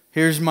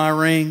 Here's my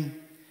ring.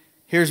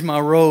 Here's my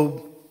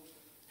robe.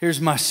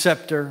 Here's my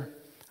scepter.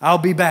 I'll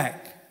be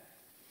back.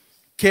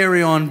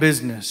 Carry on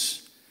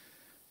business.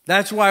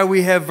 That's why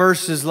we have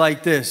verses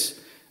like this.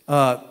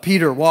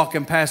 Peter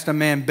walking past a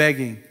man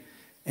begging.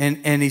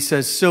 And he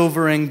says,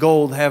 silver and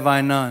gold have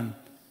I none.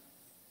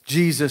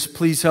 Jesus,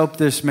 please help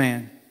this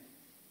man.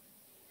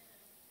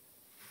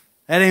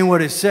 That ain't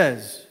what it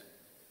says.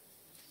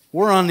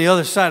 We're on the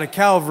other side of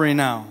Calvary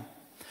now.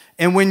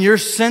 And when you're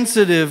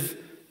sensitive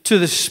to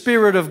the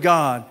Spirit of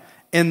God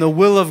and the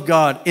will of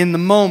God in the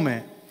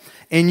moment,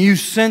 and you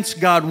sense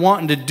God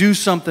wanting to do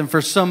something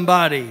for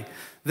somebody,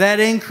 that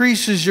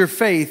increases your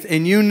faith,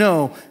 and you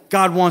know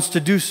God wants to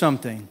do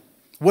something.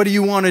 What do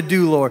you want to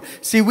do, Lord?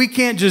 See, we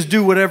can't just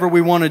do whatever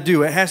we want to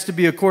do. It has to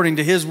be according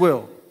to His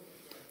will,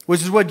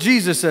 which is what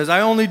Jesus says.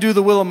 I only do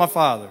the will of my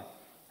Father,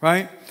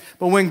 right?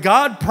 But when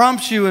God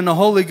prompts you in the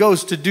Holy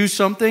Ghost to do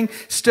something,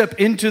 step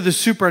into the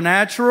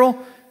supernatural,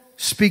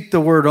 speak the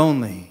word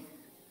only.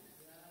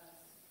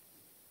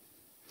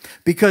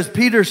 Because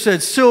Peter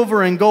said,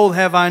 silver and gold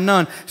have I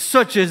none.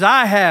 Such as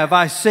I have,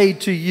 I say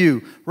to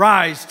you,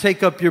 rise,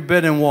 take up your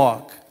bed and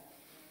walk.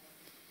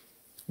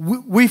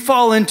 We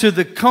fall into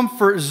the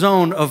comfort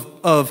zone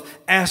of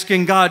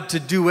asking God to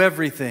do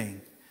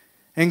everything.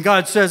 And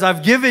God says,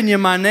 I've given you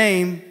my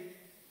name.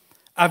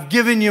 I've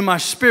given you my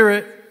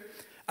spirit.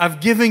 I've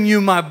given you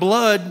my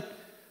blood.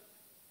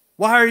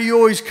 Why are you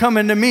always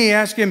coming to me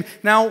asking?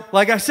 Now,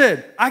 like I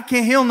said, I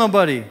can't heal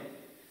nobody,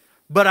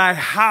 but I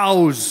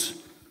house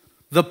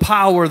the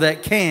power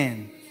that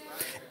can.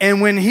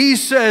 And when He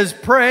says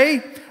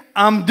pray,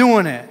 I'm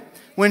doing it.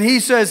 When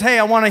He says, hey,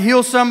 I want to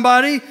heal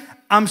somebody,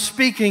 I'm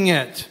speaking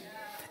it.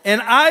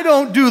 And I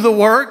don't do the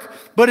work,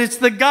 but it's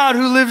the God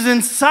who lives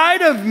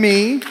inside of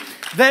me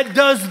that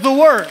does the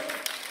work.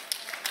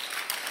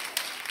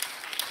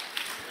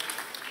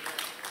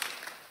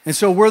 And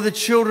so we're the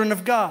children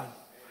of God.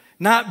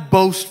 Not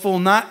boastful,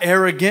 not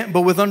arrogant,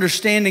 but with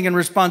understanding and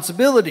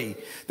responsibility.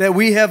 That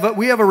we have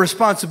a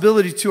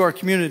responsibility to our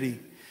community.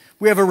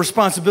 We have a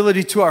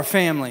responsibility to our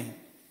family.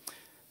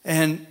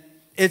 And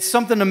it's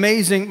something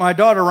amazing. My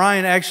daughter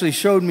Ryan actually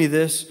showed me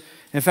this.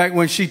 In fact,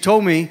 when she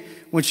told me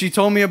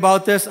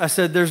about this, I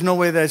said, there's no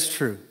way that's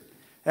true.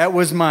 That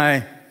was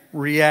my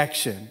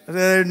reaction. I said,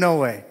 there's no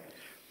way.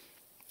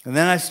 And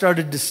then I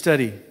started to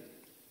study,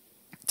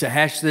 to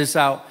hash this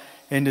out,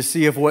 and to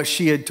see if what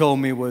she had told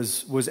me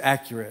was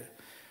accurate.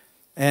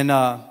 And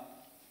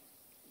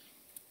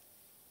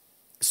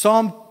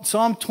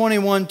Psalm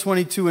 21,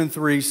 22, and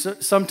 3,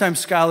 sometimes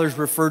scholars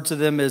refer to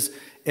them as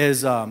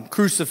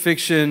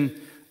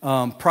crucifixion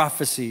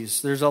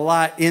prophecies. There's a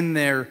lot in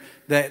there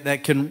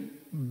that can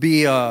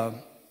be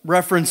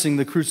referencing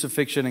the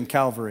crucifixion in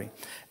Calvary.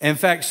 In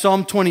fact,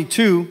 Psalm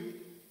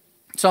 22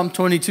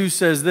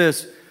 says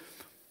this.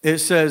 It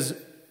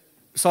says,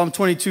 Psalm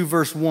 22,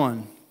 verse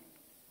 1.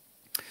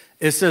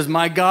 It says,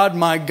 my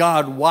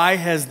God, why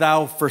hast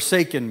thou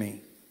forsaken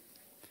me?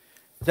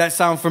 Does that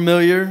sound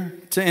familiar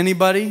to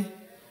anybody?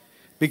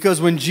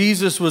 Because when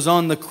Jesus was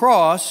on the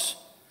cross,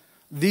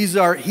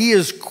 he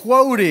is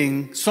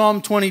quoting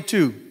Psalm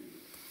 22.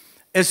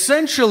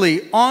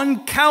 Essentially,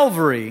 on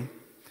Calvary,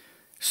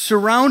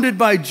 surrounded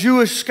by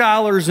Jewish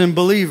scholars and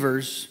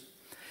believers,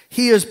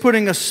 he is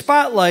putting a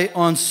spotlight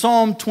on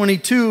Psalm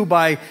 22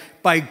 by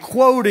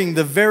quoting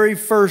the very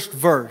first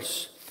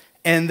verse.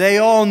 And they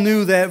all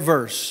knew that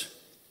verse.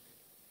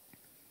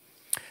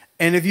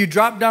 And if you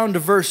drop down to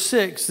verse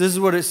 6, this is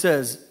what it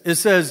says. It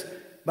says,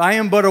 I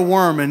am but a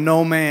worm and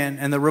no man,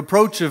 and the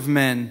reproach of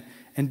men,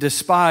 and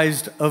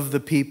despised of the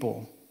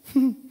people.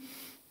 Does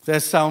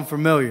that sound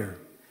familiar?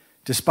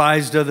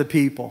 Despised of the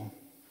people.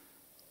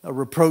 A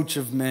reproach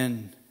of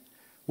men.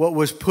 What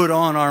was put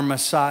on our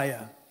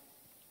Messiah.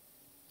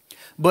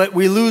 But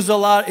we lose a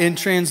lot in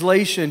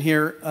translation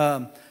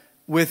here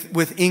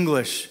with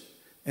English.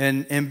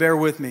 And bear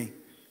with me.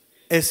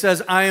 It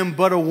says, I am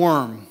but a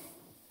worm.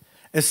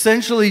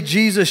 Essentially,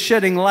 Jesus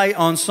shedding light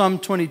on Psalm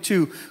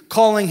 22,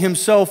 calling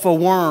himself a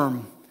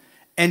worm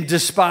and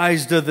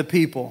despised of the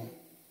people.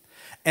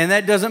 And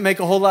that doesn't make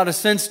a whole lot of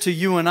sense to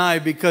you and I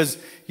because,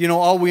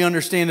 all we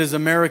understand is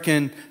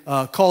American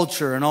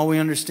culture and all we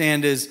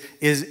understand is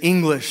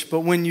English. But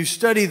when you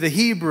study the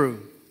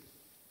Hebrew,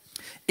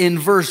 in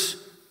verse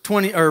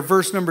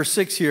number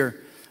 6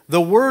 here,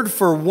 the word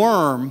for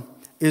worm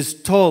is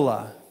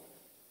tola.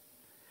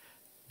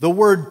 The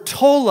word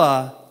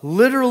tola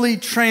literally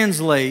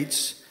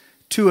translates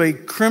to a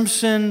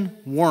crimson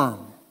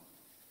worm.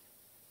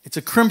 It's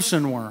a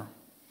crimson worm.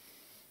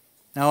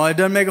 Now, it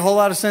doesn't make a whole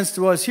lot of sense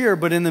to us here,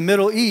 but in the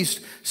Middle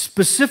East,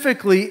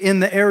 specifically in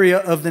the area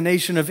of the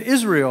nation of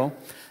Israel,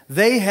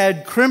 they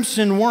had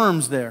crimson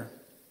worms there.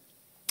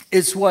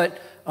 It's what,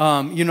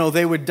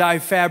 they would dye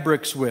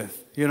fabrics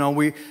with.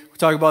 We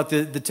talk about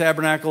the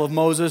tabernacle of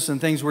Moses, and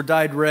things were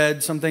dyed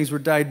red, some things were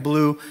dyed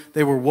blue.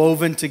 They were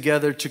woven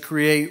together to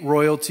create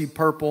royalty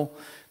purple.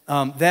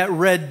 That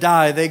red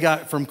dye they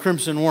got from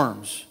crimson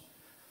worms.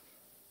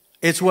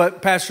 It's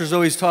what pastors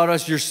always taught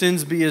us, your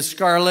sins be as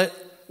scarlet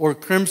or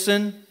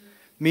crimson,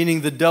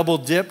 meaning the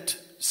double-dipped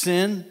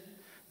sin.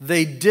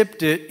 They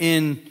dipped it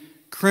in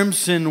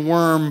crimson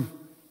worm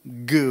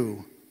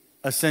goo,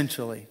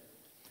 essentially.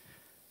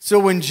 So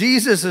when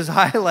Jesus is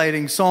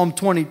highlighting Psalm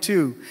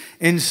 22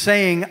 and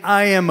saying,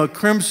 I am a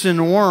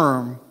crimson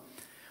worm,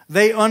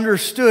 they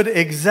understood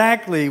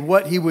exactly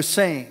what he was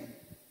saying.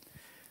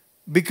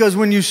 Because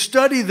when you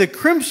study the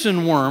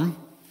crimson worm,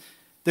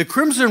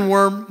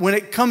 when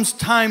it comes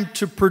time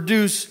to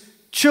produce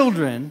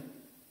children,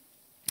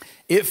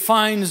 it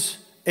finds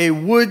a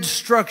wood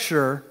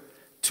structure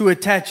to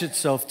attach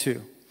itself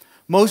to.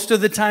 Most of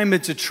the time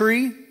it's a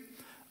tree.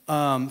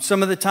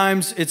 Some of the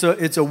times it's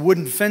a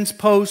wooden fence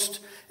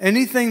post.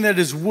 Anything that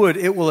is wood,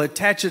 it will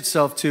attach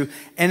itself to.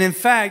 And in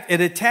fact, it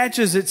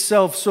attaches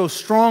itself so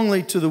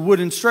strongly to the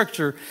wooden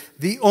structure,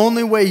 the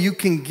only way you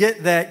can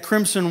get that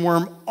crimson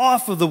worm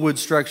off of the wood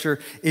structure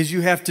is you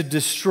have to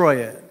destroy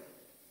it.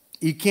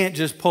 You can't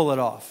just pull it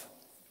off.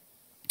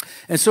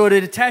 And so it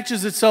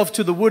attaches itself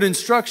to the wooden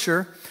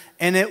structure,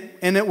 and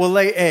it will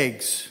lay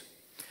eggs.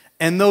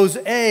 And those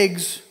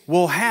eggs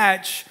will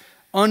hatch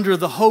under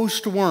the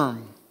host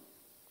worm.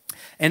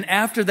 And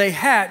after they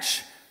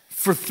hatch,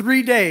 for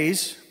 3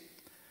 days,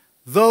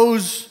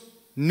 those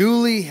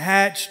newly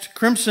hatched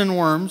crimson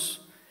worms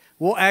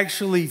will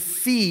actually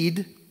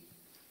feed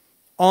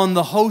on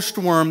the host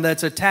worm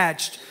that's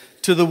attached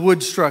to the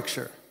wood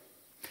structure.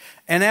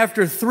 And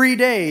after 3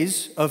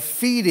 days of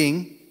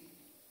feeding,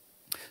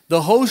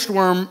 the host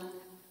worm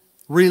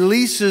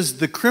releases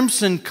the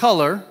crimson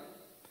color,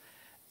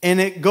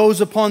 and it goes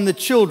upon the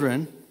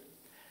children,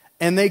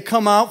 and they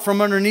come out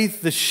from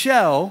underneath the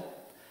shell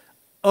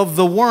of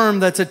the worm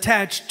that's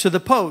attached to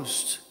the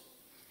post.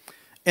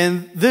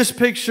 And this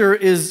picture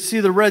is, see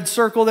the red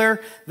circle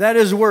there? That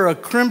is where a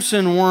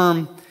crimson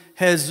worm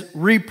has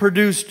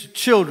reproduced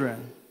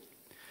children.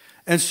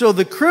 And so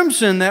the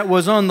crimson that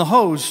was on the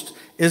host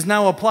is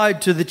now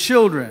applied to the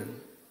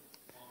children.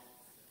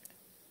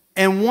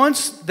 And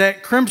once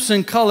that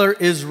crimson color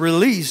is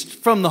released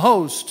from the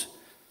host,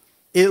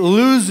 it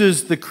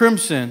loses the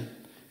crimson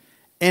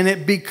and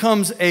it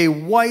becomes a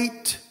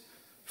white,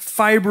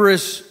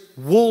 fibrous,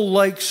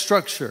 wool-like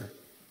structure.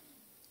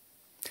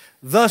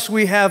 Thus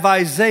we have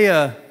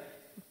Isaiah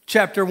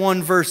chapter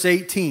 1 verse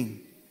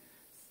 18.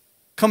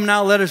 Come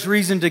now, let us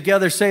reason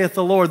together, saith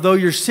the Lord. Though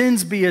your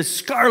sins be as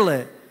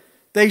scarlet,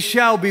 they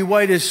shall be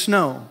white as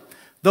snow.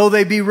 Though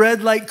they be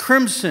red like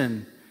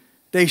crimson,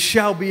 they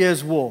shall be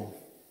as wool.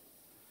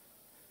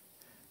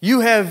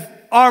 You have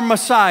our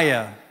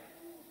Messiah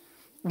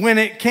when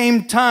it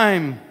came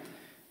time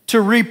to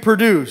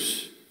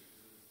reproduce.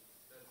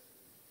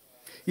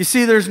 You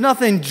see, there's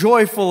nothing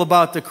joyful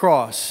about the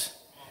cross.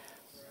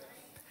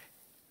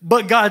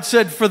 But God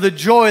said, for the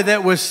joy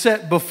that was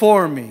set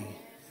before me.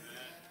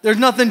 There's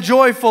nothing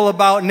joyful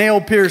about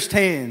nail-pierced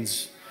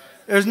hands.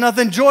 There's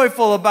nothing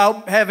joyful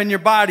about having your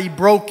body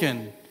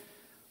broken.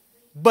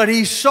 But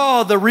he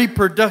saw the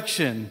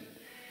reproduction.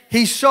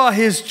 He saw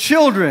his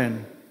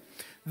children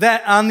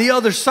that on the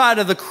other side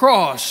of the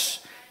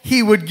cross,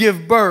 he would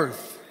give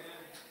birth.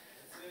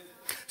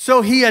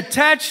 So he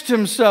attached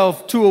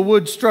himself to a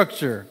wood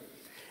structure,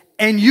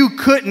 and you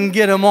couldn't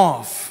get him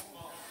off.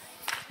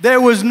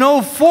 There was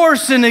no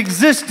force in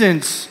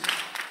existence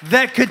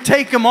that could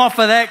take him off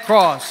of that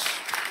cross.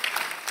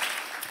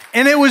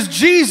 And it was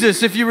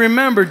Jesus, if you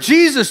remember,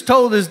 Jesus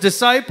told his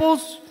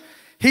disciples,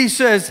 he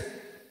says,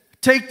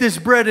 take this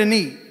bread and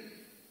eat.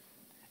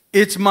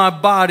 It's my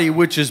body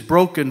which is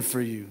broken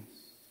for you.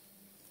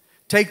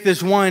 Take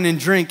this wine and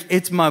drink.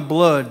 It's my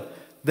blood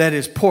that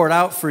is poured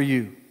out for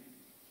you.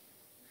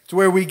 It's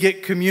where we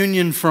get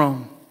communion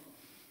from.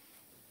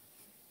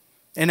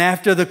 And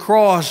after the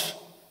cross,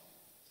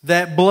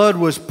 that blood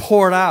was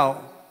poured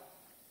out,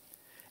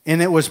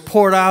 and it was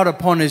poured out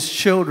upon his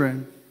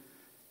children.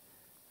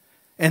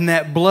 And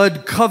that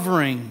blood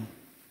covering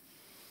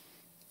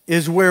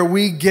is where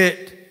we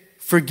get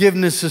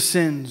forgiveness of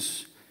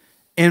sins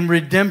and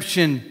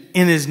redemption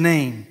in his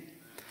name.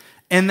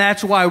 And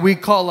that's why we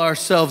call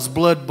ourselves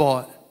blood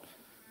bought.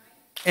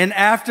 And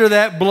after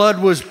that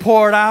blood was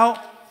poured out,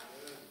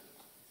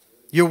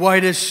 you're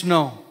white as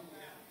snow.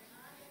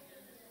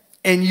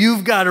 And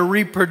you've got to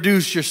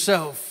reproduce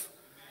yourself.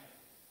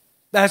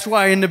 That's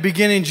why in the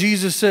beginning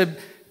Jesus said,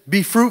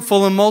 be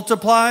fruitful and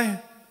multiply.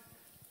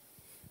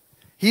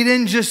 He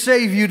didn't just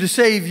save you to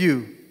save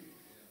you.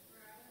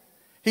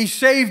 He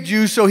saved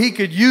you so he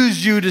could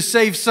use you to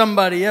save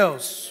somebody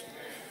else.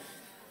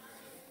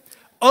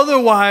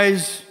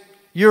 Otherwise,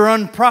 you're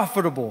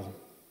unprofitable.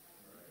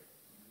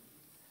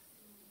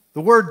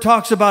 The word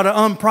talks about an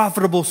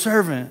unprofitable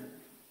servant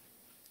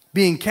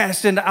being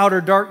cast into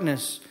outer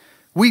darkness,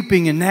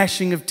 weeping and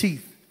gnashing of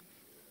teeth.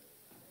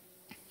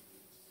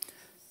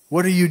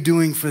 What are you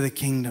doing for the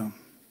kingdom?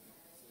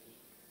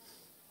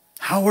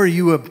 How are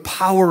you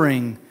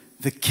empowering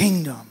the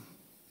kingdom?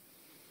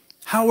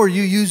 How are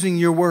you using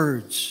your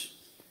words?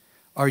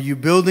 Are you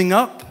building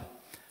up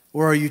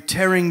or are you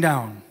tearing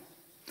down?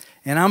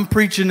 And I'm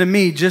preaching to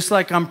me just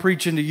like I'm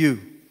preaching to you.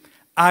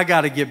 I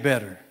got to get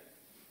better.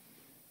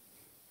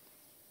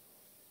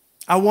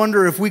 I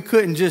wonder if we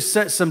couldn't just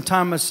set some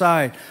time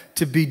aside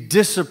to be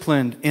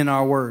disciplined in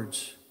our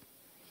words.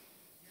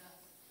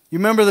 You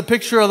remember the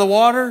picture of the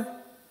water?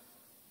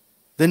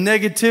 The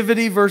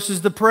negativity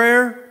versus the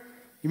prayer.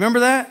 You remember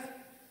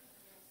that?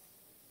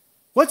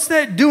 What's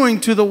that doing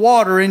to the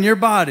water in your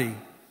body?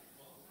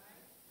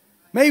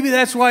 Maybe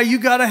that's why you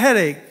got a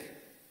headache.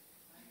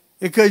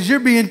 Because you're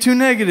being too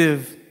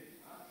negative.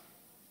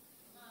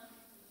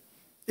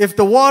 If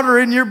the water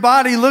in your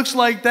body looks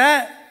like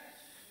that,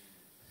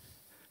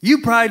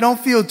 you probably don't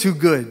feel too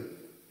good.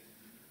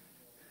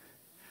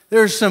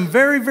 There's some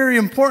very, very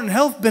important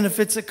health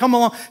benefits that come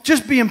along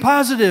just being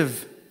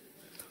positive.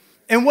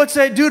 And what's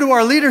that do to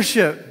our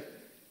leadership?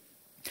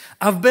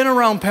 I've been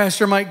around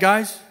Pastor Mike,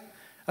 guys.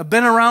 I've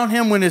been around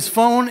him when his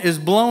phone is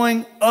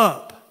blowing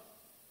up.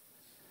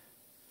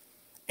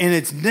 And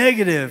it's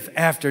negative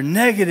after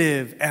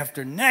negative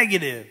after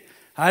negative.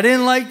 I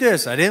didn't like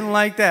this. I didn't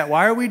like that.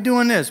 Why are we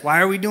doing this?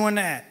 Why are we doing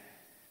that?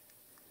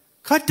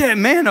 Cut that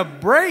man a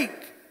break.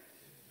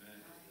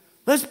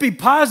 Let's be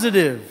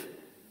positive.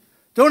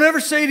 Don't ever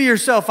say to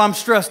yourself, I'm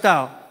stressed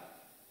out,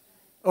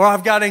 or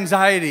I've got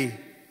anxiety,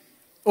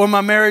 or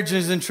my marriage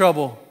is in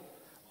trouble,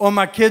 or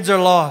my kids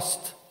are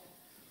lost.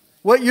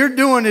 What you're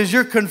doing is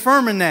you're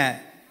confirming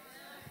that.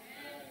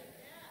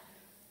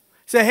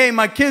 Say, hey,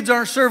 my kids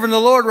aren't serving the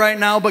Lord right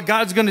now, but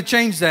God's going to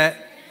change that.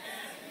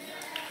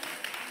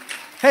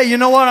 Hey, you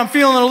know what? I'm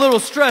feeling a little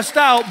stressed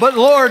out, but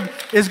Lord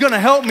is going to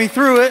help me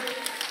through it.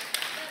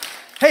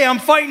 Hey, I'm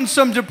fighting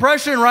some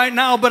depression right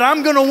now, but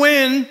I'm going to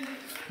win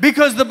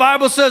because the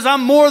Bible says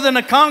I'm more than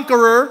a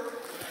conqueror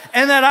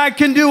and that I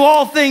can do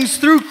all things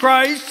through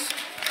Christ.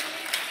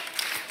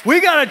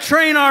 We got to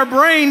train our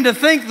brain to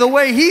think the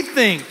way He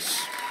thinks.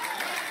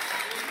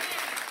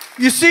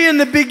 You see, in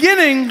the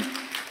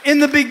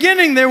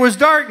beginning there was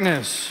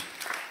darkness.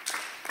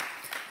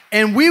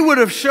 And we would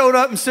have showed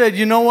up and said,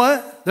 you know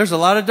what? There's a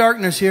lot of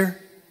darkness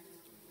here.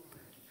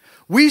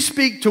 We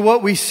speak to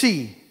what we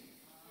see.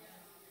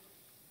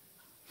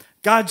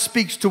 God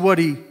speaks to what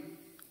He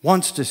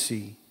wants to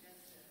see.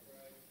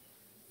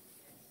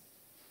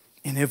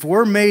 And if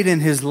we're made in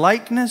His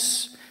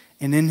likeness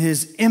and in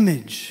His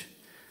image,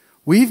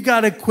 we've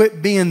got to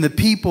quit being the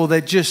people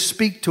that just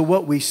speak to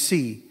what we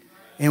see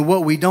and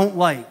what we don't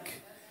like.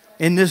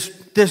 And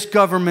this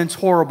government's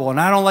horrible,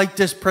 and I don't like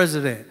this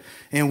president,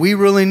 and we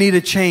really need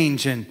a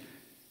change. And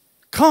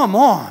come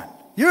on,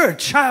 you're a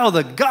child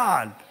of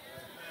God.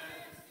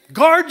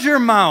 Guard your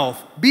mouth.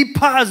 Be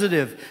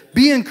positive.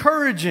 Be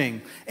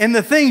encouraging. And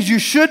the things you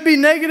should be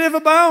negative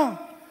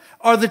about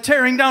are the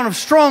tearing down of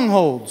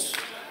strongholds.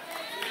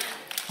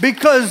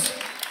 Because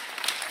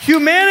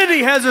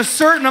humanity has a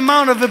certain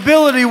amount of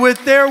ability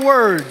with their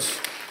words.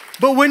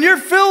 But when you're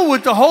filled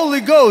with the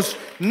Holy Ghost,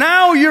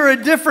 now you're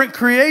a different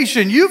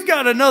creation. You've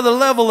got another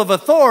level of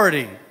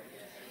authority.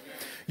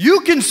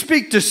 You can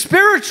speak to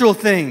spiritual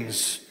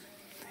things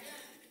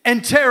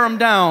and tear them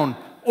down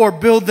or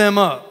build them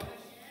up.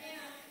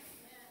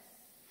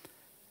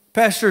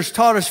 Pastors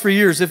taught us for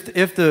years,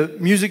 if the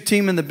music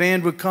team and the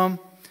band would come,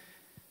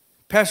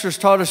 pastors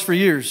taught us for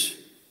years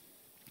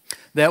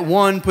that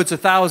 1 puts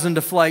 1,000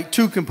 to flight,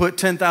 2 can put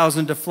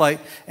 10,000 to flight,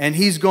 and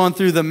he's gone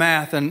through the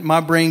math, and my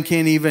brain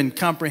can't even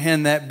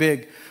comprehend that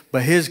big,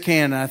 but his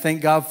can, and I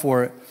thank God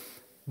for it.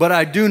 But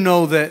I do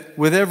know that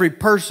with every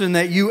person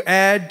that you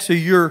add to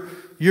your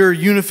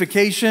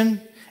unification,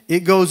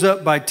 it goes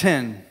up by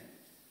 10.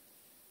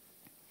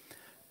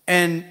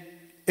 And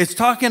it's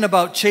talking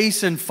about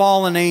chasing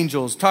fallen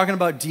angels, talking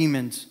about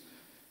demons.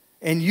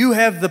 And you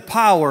have the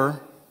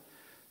power,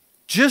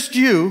 just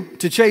you,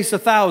 to chase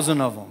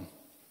 1,000 of them.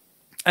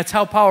 That's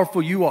how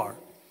powerful you are.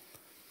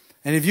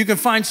 And if you can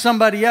find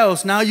somebody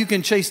else, now you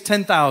can chase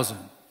 10,000.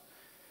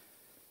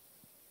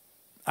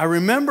 I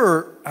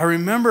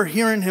remember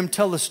hearing him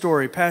tell a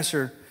story,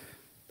 Pastor,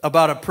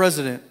 about a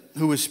president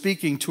who was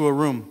speaking to a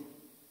room.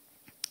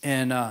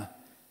 And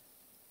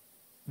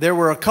there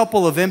were a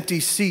couple of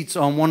empty seats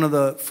on one of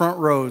the front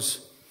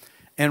rows.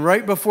 And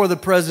right before the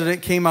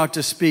president came out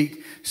to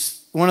speak,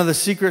 one of the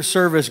Secret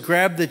Service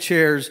grabbed the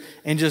chairs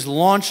and just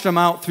launched them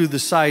out through the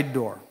side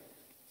door.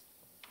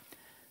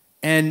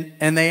 And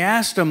they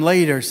asked him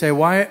later, say,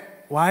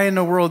 why in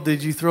the world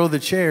did you throw the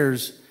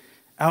chairs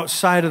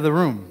outside of the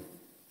room?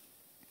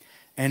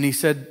 And he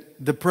said,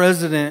 the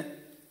president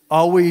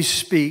always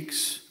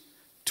speaks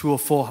to a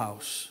full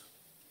house.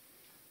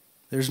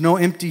 There's no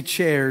empty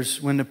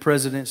chairs when the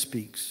president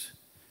speaks.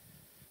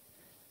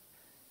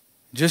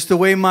 Just the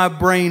way my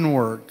brain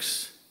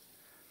works,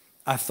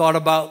 I thought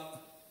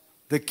about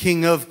the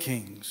King of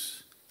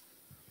Kings,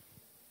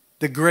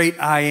 the great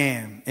I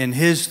Am, and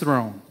His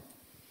throne.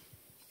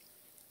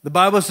 The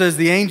Bible says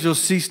the angels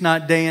cease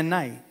not day and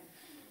night.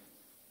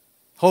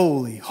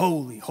 Holy,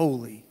 holy,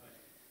 holy.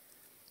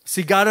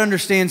 See, God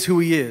understands who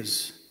He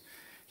is.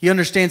 He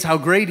understands how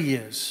great He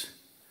is.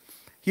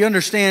 He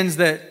understands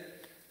that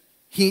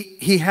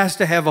He has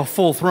to have a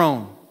full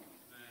throne.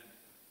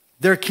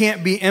 There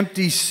can't be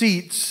empty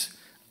seats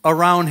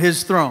around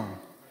His throne.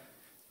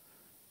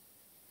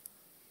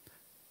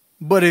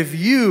 But if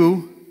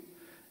you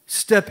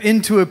step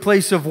into a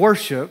place of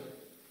worship,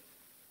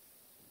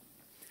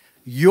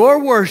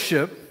 your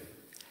worship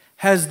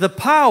has the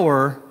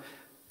power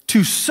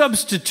to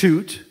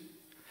substitute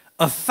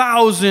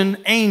 1,000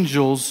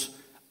 angels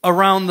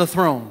around the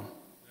throne.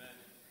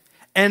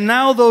 And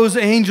now those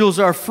angels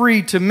are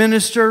free to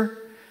minister.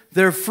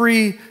 They're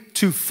free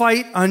to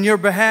fight on your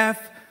behalf.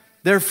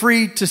 They're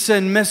free to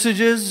send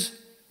messages.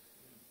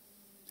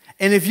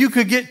 And if you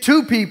could get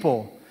 2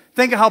 people,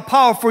 think of how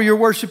powerful your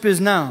worship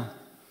is now.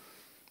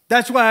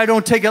 That's why I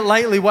don't take it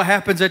lightly what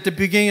happens at the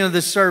beginning of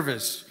this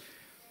service.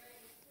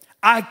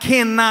 I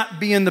cannot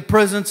be in the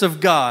presence of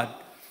God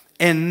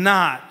and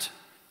not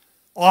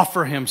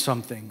offer him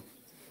something.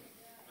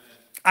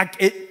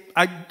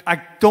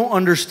 I don't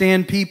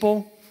understand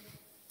people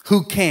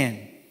who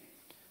can.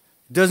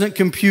 Doesn't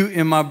compute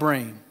in my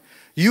brain.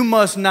 You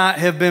must not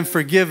have been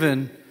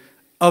forgiven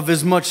of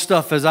as much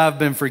stuff as I've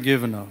been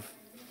forgiven of.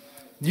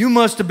 You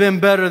must have been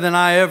better than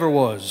I ever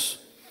was,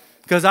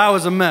 because I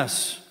was a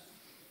mess.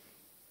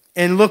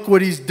 And look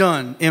what he's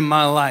done in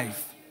my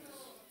life.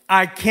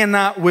 I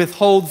cannot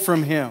withhold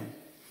from him.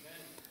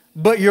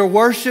 But your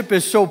worship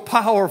is so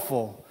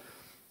powerful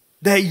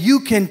that you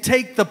can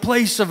take the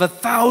place of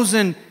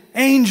 1,000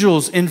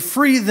 angels and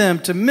free them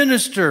to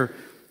minister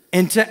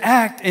and to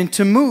act and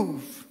to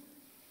move,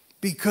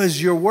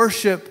 because your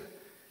worship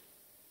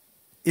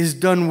is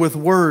done with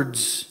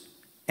words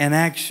and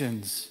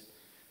actions.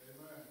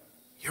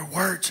 Your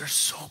words are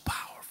so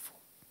powerful.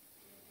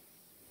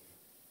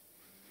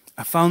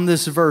 I found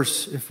this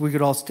verse, if we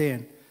could all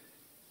stand.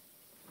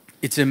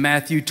 It's in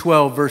Matthew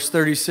 12, verse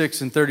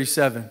 36 and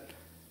 37.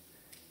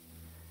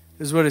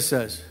 This is what it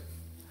says.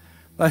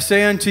 I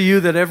say unto you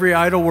that every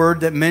idle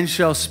word that men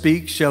shall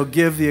speak shall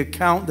give the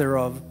account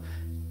thereof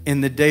in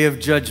the day of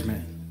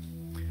judgment.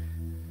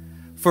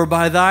 For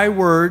by thy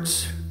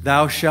words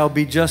thou shalt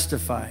be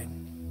justified,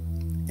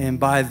 and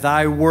by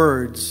thy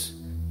words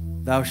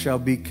thou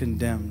shalt be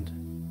condemned.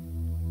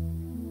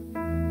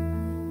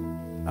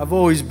 I've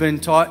always been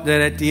taught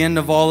that at the end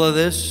of all of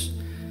this,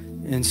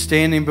 in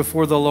standing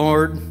before the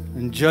Lord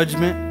in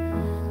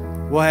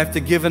judgment, we'll have to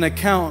give an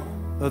account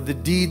of the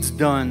deeds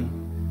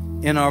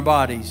done in our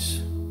bodies.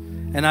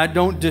 And I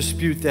don't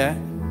dispute that.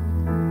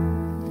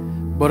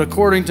 But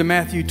according to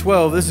Matthew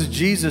 12, this is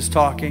Jesus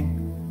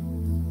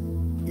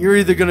talking. You're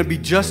either going to be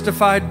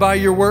justified by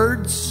your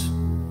words,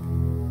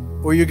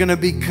 or you're going to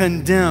be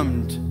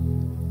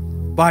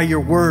condemned by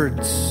your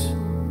words.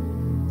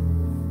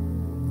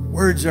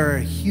 Words are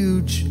a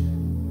huge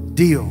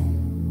deal.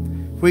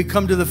 If we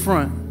come to the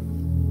front,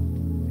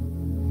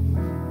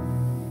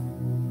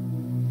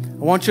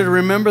 I want you to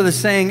remember the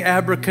saying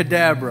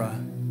Abracadabra.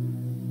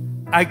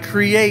 I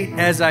create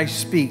as I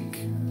speak.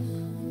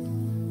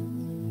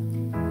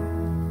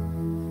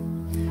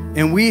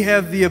 And we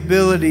have the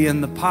ability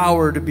and the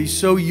power to be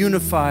so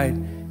unified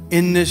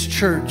in this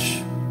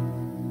church.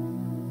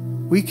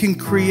 We can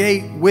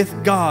create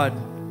with God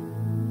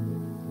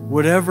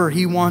whatever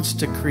he wants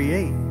to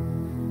create,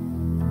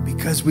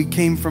 because we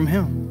came from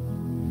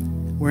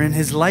him. We're in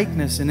his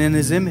likeness and in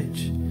his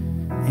image.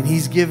 And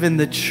he's given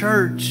the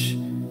church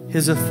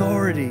his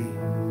authority,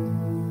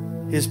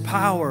 his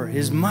power,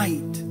 his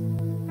might.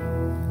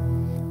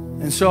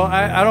 And so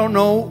I don't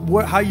know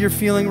how you're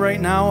feeling right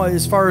now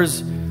as far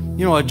as,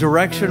 a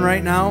direction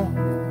right now.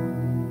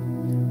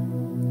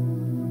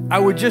 I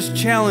would just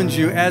challenge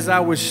you as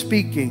I was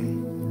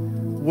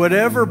speaking,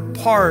 whatever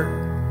part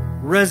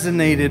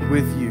resonated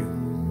with you.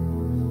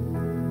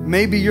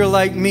 Maybe you're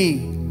like me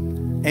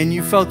and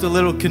you felt a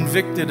little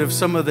convicted of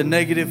some of the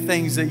negative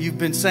things that you've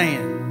been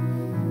saying.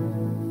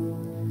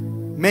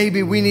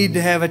 Maybe we need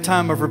to have a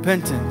time of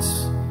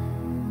repentance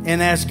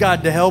and ask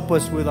God to help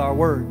us with our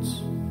words.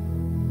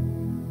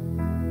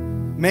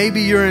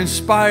 Maybe you're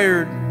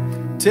inspired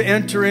to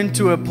enter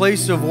into a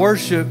place of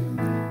worship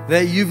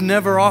that you've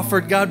never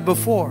offered God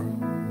before.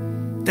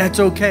 That's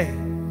okay.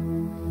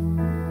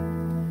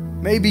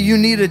 Maybe you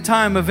need a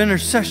time of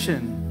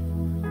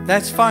intercession.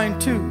 That's fine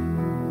too.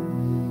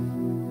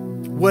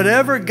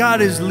 Whatever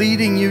God is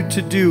leading you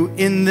to do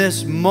in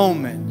this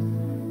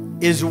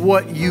moment is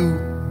what you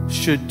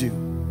should do.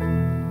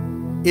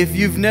 If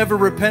you've never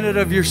repented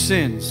of your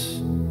sins,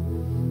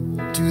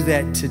 do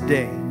that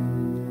today.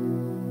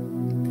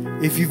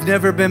 If you've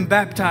never been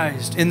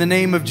baptized in the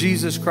name of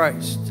Jesus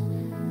Christ,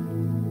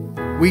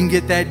 we can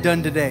get that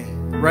done today,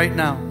 right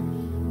now.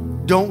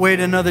 Don't wait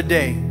another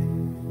day.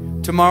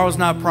 Tomorrow's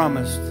not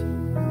promised.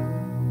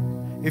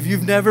 If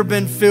you've never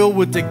been filled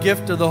with the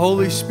gift of the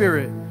Holy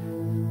Spirit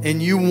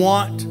and you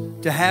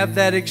want to have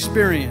that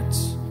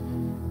experience,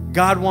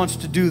 God wants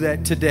to do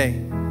that today.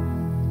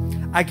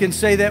 I can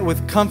say that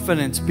with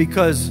confidence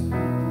because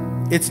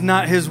it's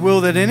not his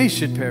will that any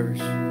should perish.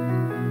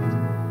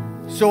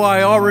 So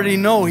I already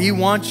know he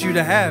wants you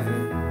to have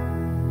it.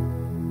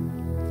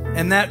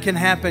 And that can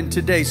happen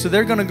today. So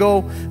they're going to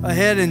go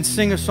ahead and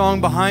sing a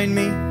song behind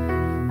me.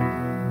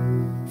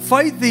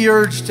 Fight the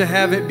urge to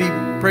have it be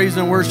Praise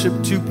and Worship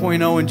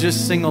 2.0 and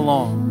just sing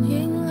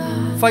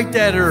along. Fight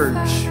that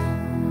urge.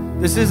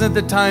 This isn't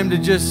the time to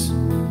just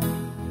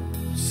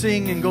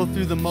sing and go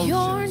through the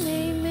motions.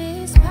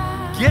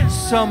 Get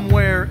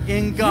somewhere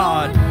in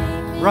God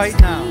right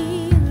now.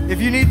 If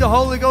you need the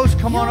Holy Ghost,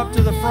 come on up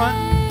to the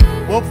front.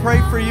 We'll pray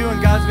for you, and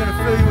God's going to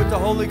fill you with the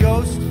Holy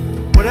Ghost.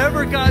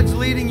 Whatever God's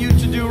leading you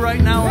to do right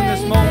now in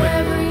this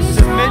moment,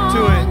 submit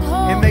to it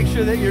and make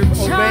sure that you're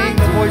obeying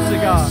the voice of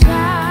God.